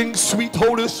 Sing, sweet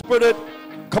Holy Spirit.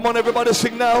 Come on, everybody,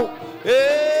 sing now.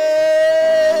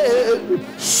 Hey,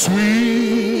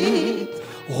 sweet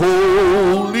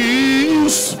Holy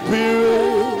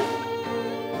Spirit.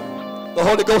 The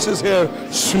Holy Ghost is here.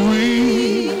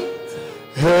 Sweet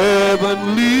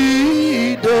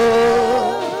heavenly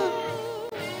dove,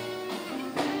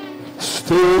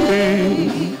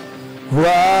 stay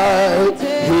right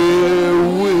here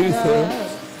with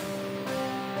us,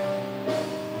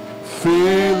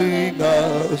 filling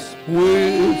us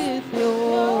with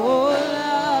your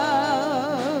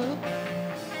love.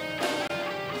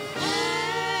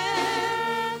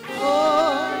 And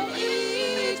for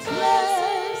each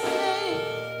blessing,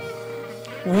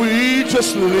 we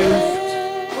just lift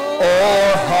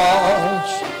our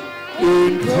hearts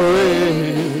in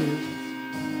praise.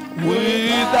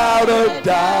 Without a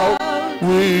doubt,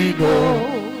 we know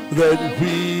that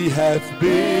we have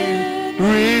been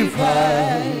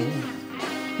revived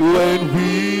when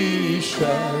we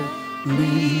shall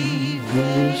leave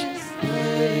this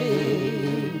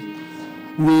place.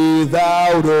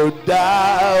 Without a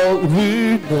doubt,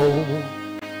 we know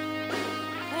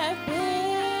have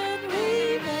been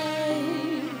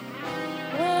revived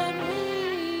when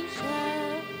we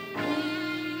shall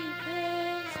leave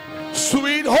this place.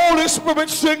 Sweet Holy Spirit,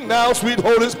 sing now, sweet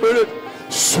Holy Spirit.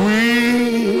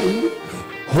 Sweet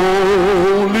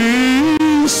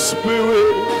Holy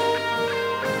Spirit,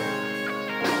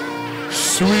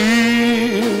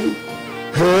 sweet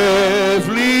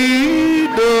heavenly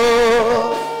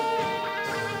dove,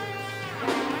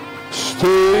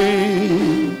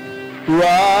 stay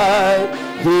right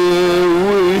here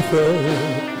with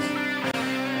us,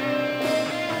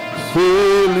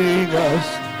 filling us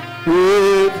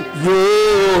with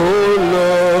your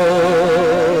love.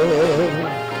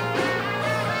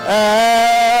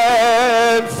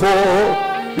 And for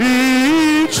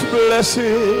each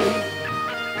blessing,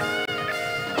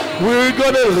 we're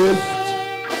gonna lift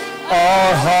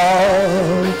our hearts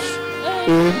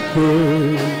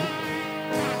praise.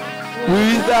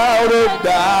 Without a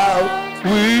doubt,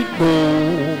 we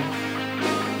know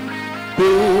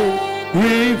been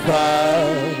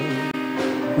revived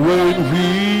when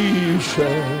we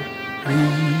shall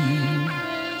leave.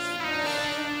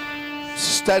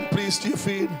 Stand please to your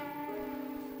feet.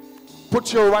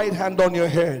 Put your right hand on your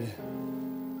head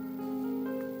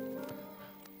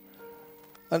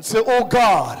and say, oh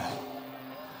God,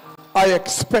 I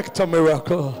expect a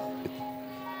miracle.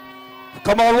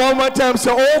 Come on, one more time.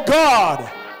 Say, oh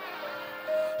God,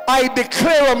 I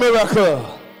declare a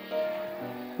miracle.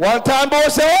 One time, boy,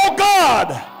 say, oh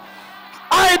God,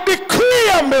 I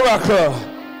declare a miracle.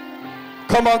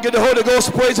 Come on, get the Holy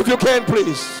Ghost praise if you can,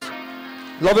 please.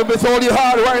 Love him with all your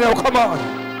heart right now. Come on.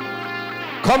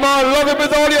 Come on, love him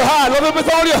with all your heart. Love him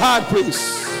with all your heart,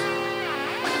 please.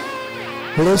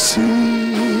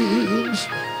 Blessings.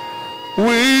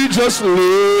 We just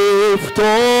lift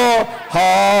our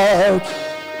hearts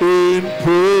in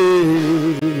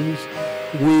praise.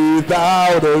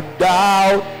 Without a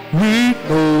doubt, we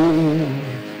know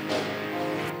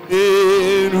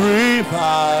in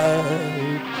revive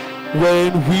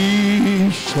when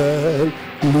we shall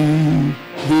leave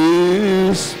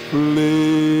this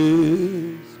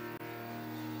place.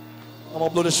 I'm gonna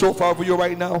blow the shofar for you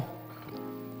right now.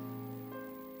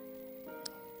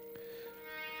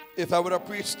 If I would have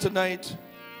preached tonight,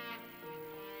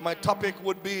 my topic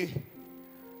would be,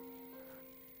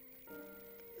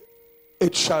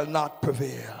 it shall not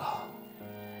prevail.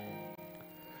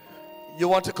 You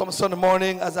want to come Sunday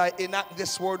morning as I enact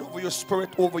this word over your spirit,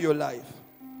 over your life.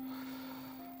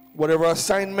 Whatever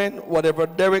assignment, whatever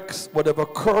derricks, whatever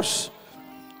curse,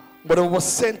 whatever was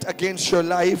sent against your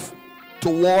life to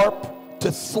warp,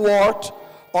 to thwart,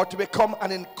 or to become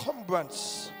an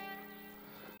encumbrance,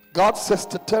 God says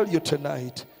to tell you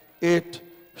tonight, it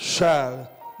shall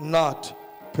not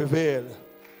prevail.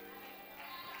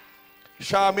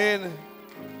 Charmaine,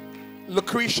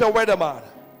 Lucretia Weatherman,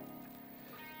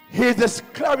 here's this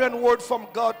clarion word from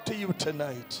God to you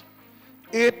tonight.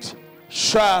 It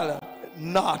shall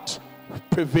not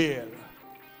prevail.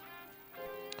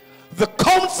 The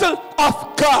counsel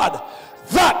of God,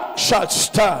 that shall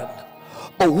stand.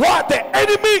 But what the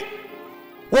enemy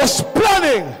was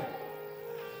planning,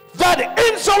 that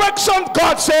insurrection,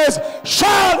 God says,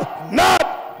 shall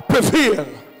not prevail.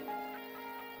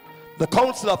 The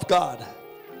counsel of God,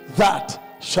 that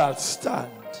shall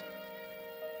stand.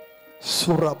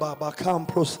 Surababa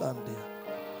Kamprosandia.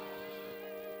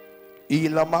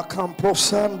 Ilama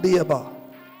Kamprosandiaba.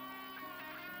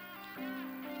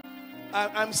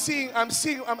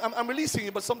 I'm releasing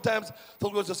it, but sometimes the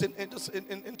Lord just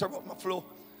interrupt my flow.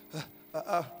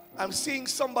 I'm seeing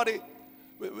somebody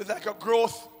with like a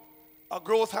growth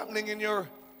happening in your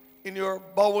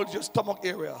bowel, your stomach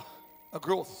area, a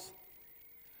growth.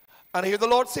 And I hear the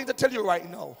Lord saying to tell you right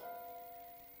now,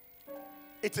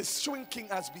 it is shrinking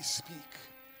as we speak.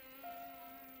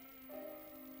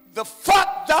 The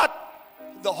fact that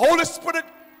the Holy Spirit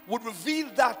would reveal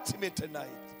that to me tonight.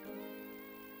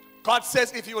 God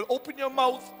says if you will open your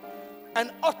mouth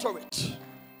and utter it,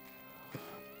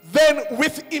 then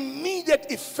with immediate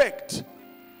effect,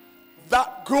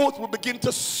 that growth will begin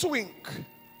to shrink,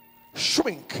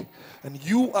 and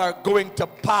you are going to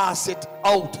pass it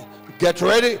out. Get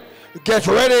ready.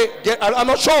 I'm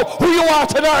not sure who you are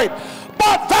tonight,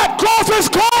 but that growth is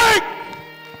going.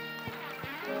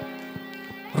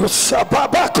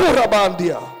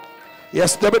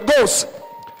 Yes, there it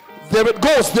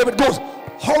goes.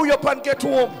 Hurry up and get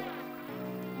home.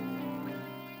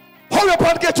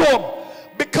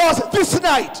 Because this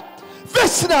night,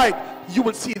 you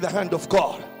will see the hand of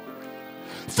God.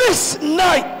 This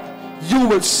night, you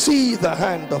will see the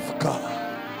hand of God.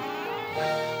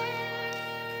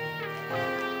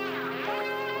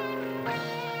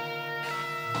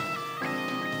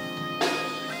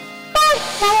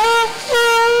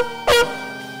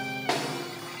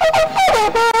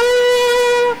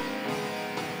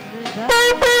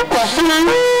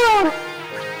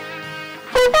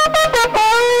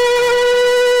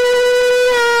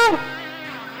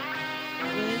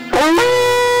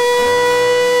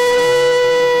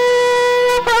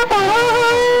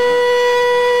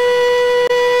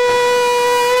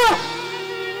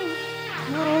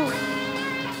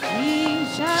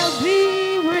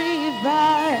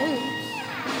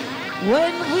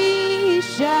 When we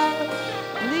shall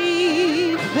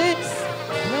leave this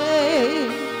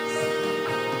place,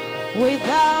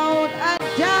 without a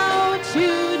doubt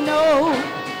you know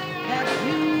that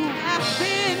you have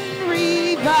been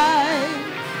revived.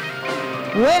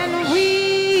 When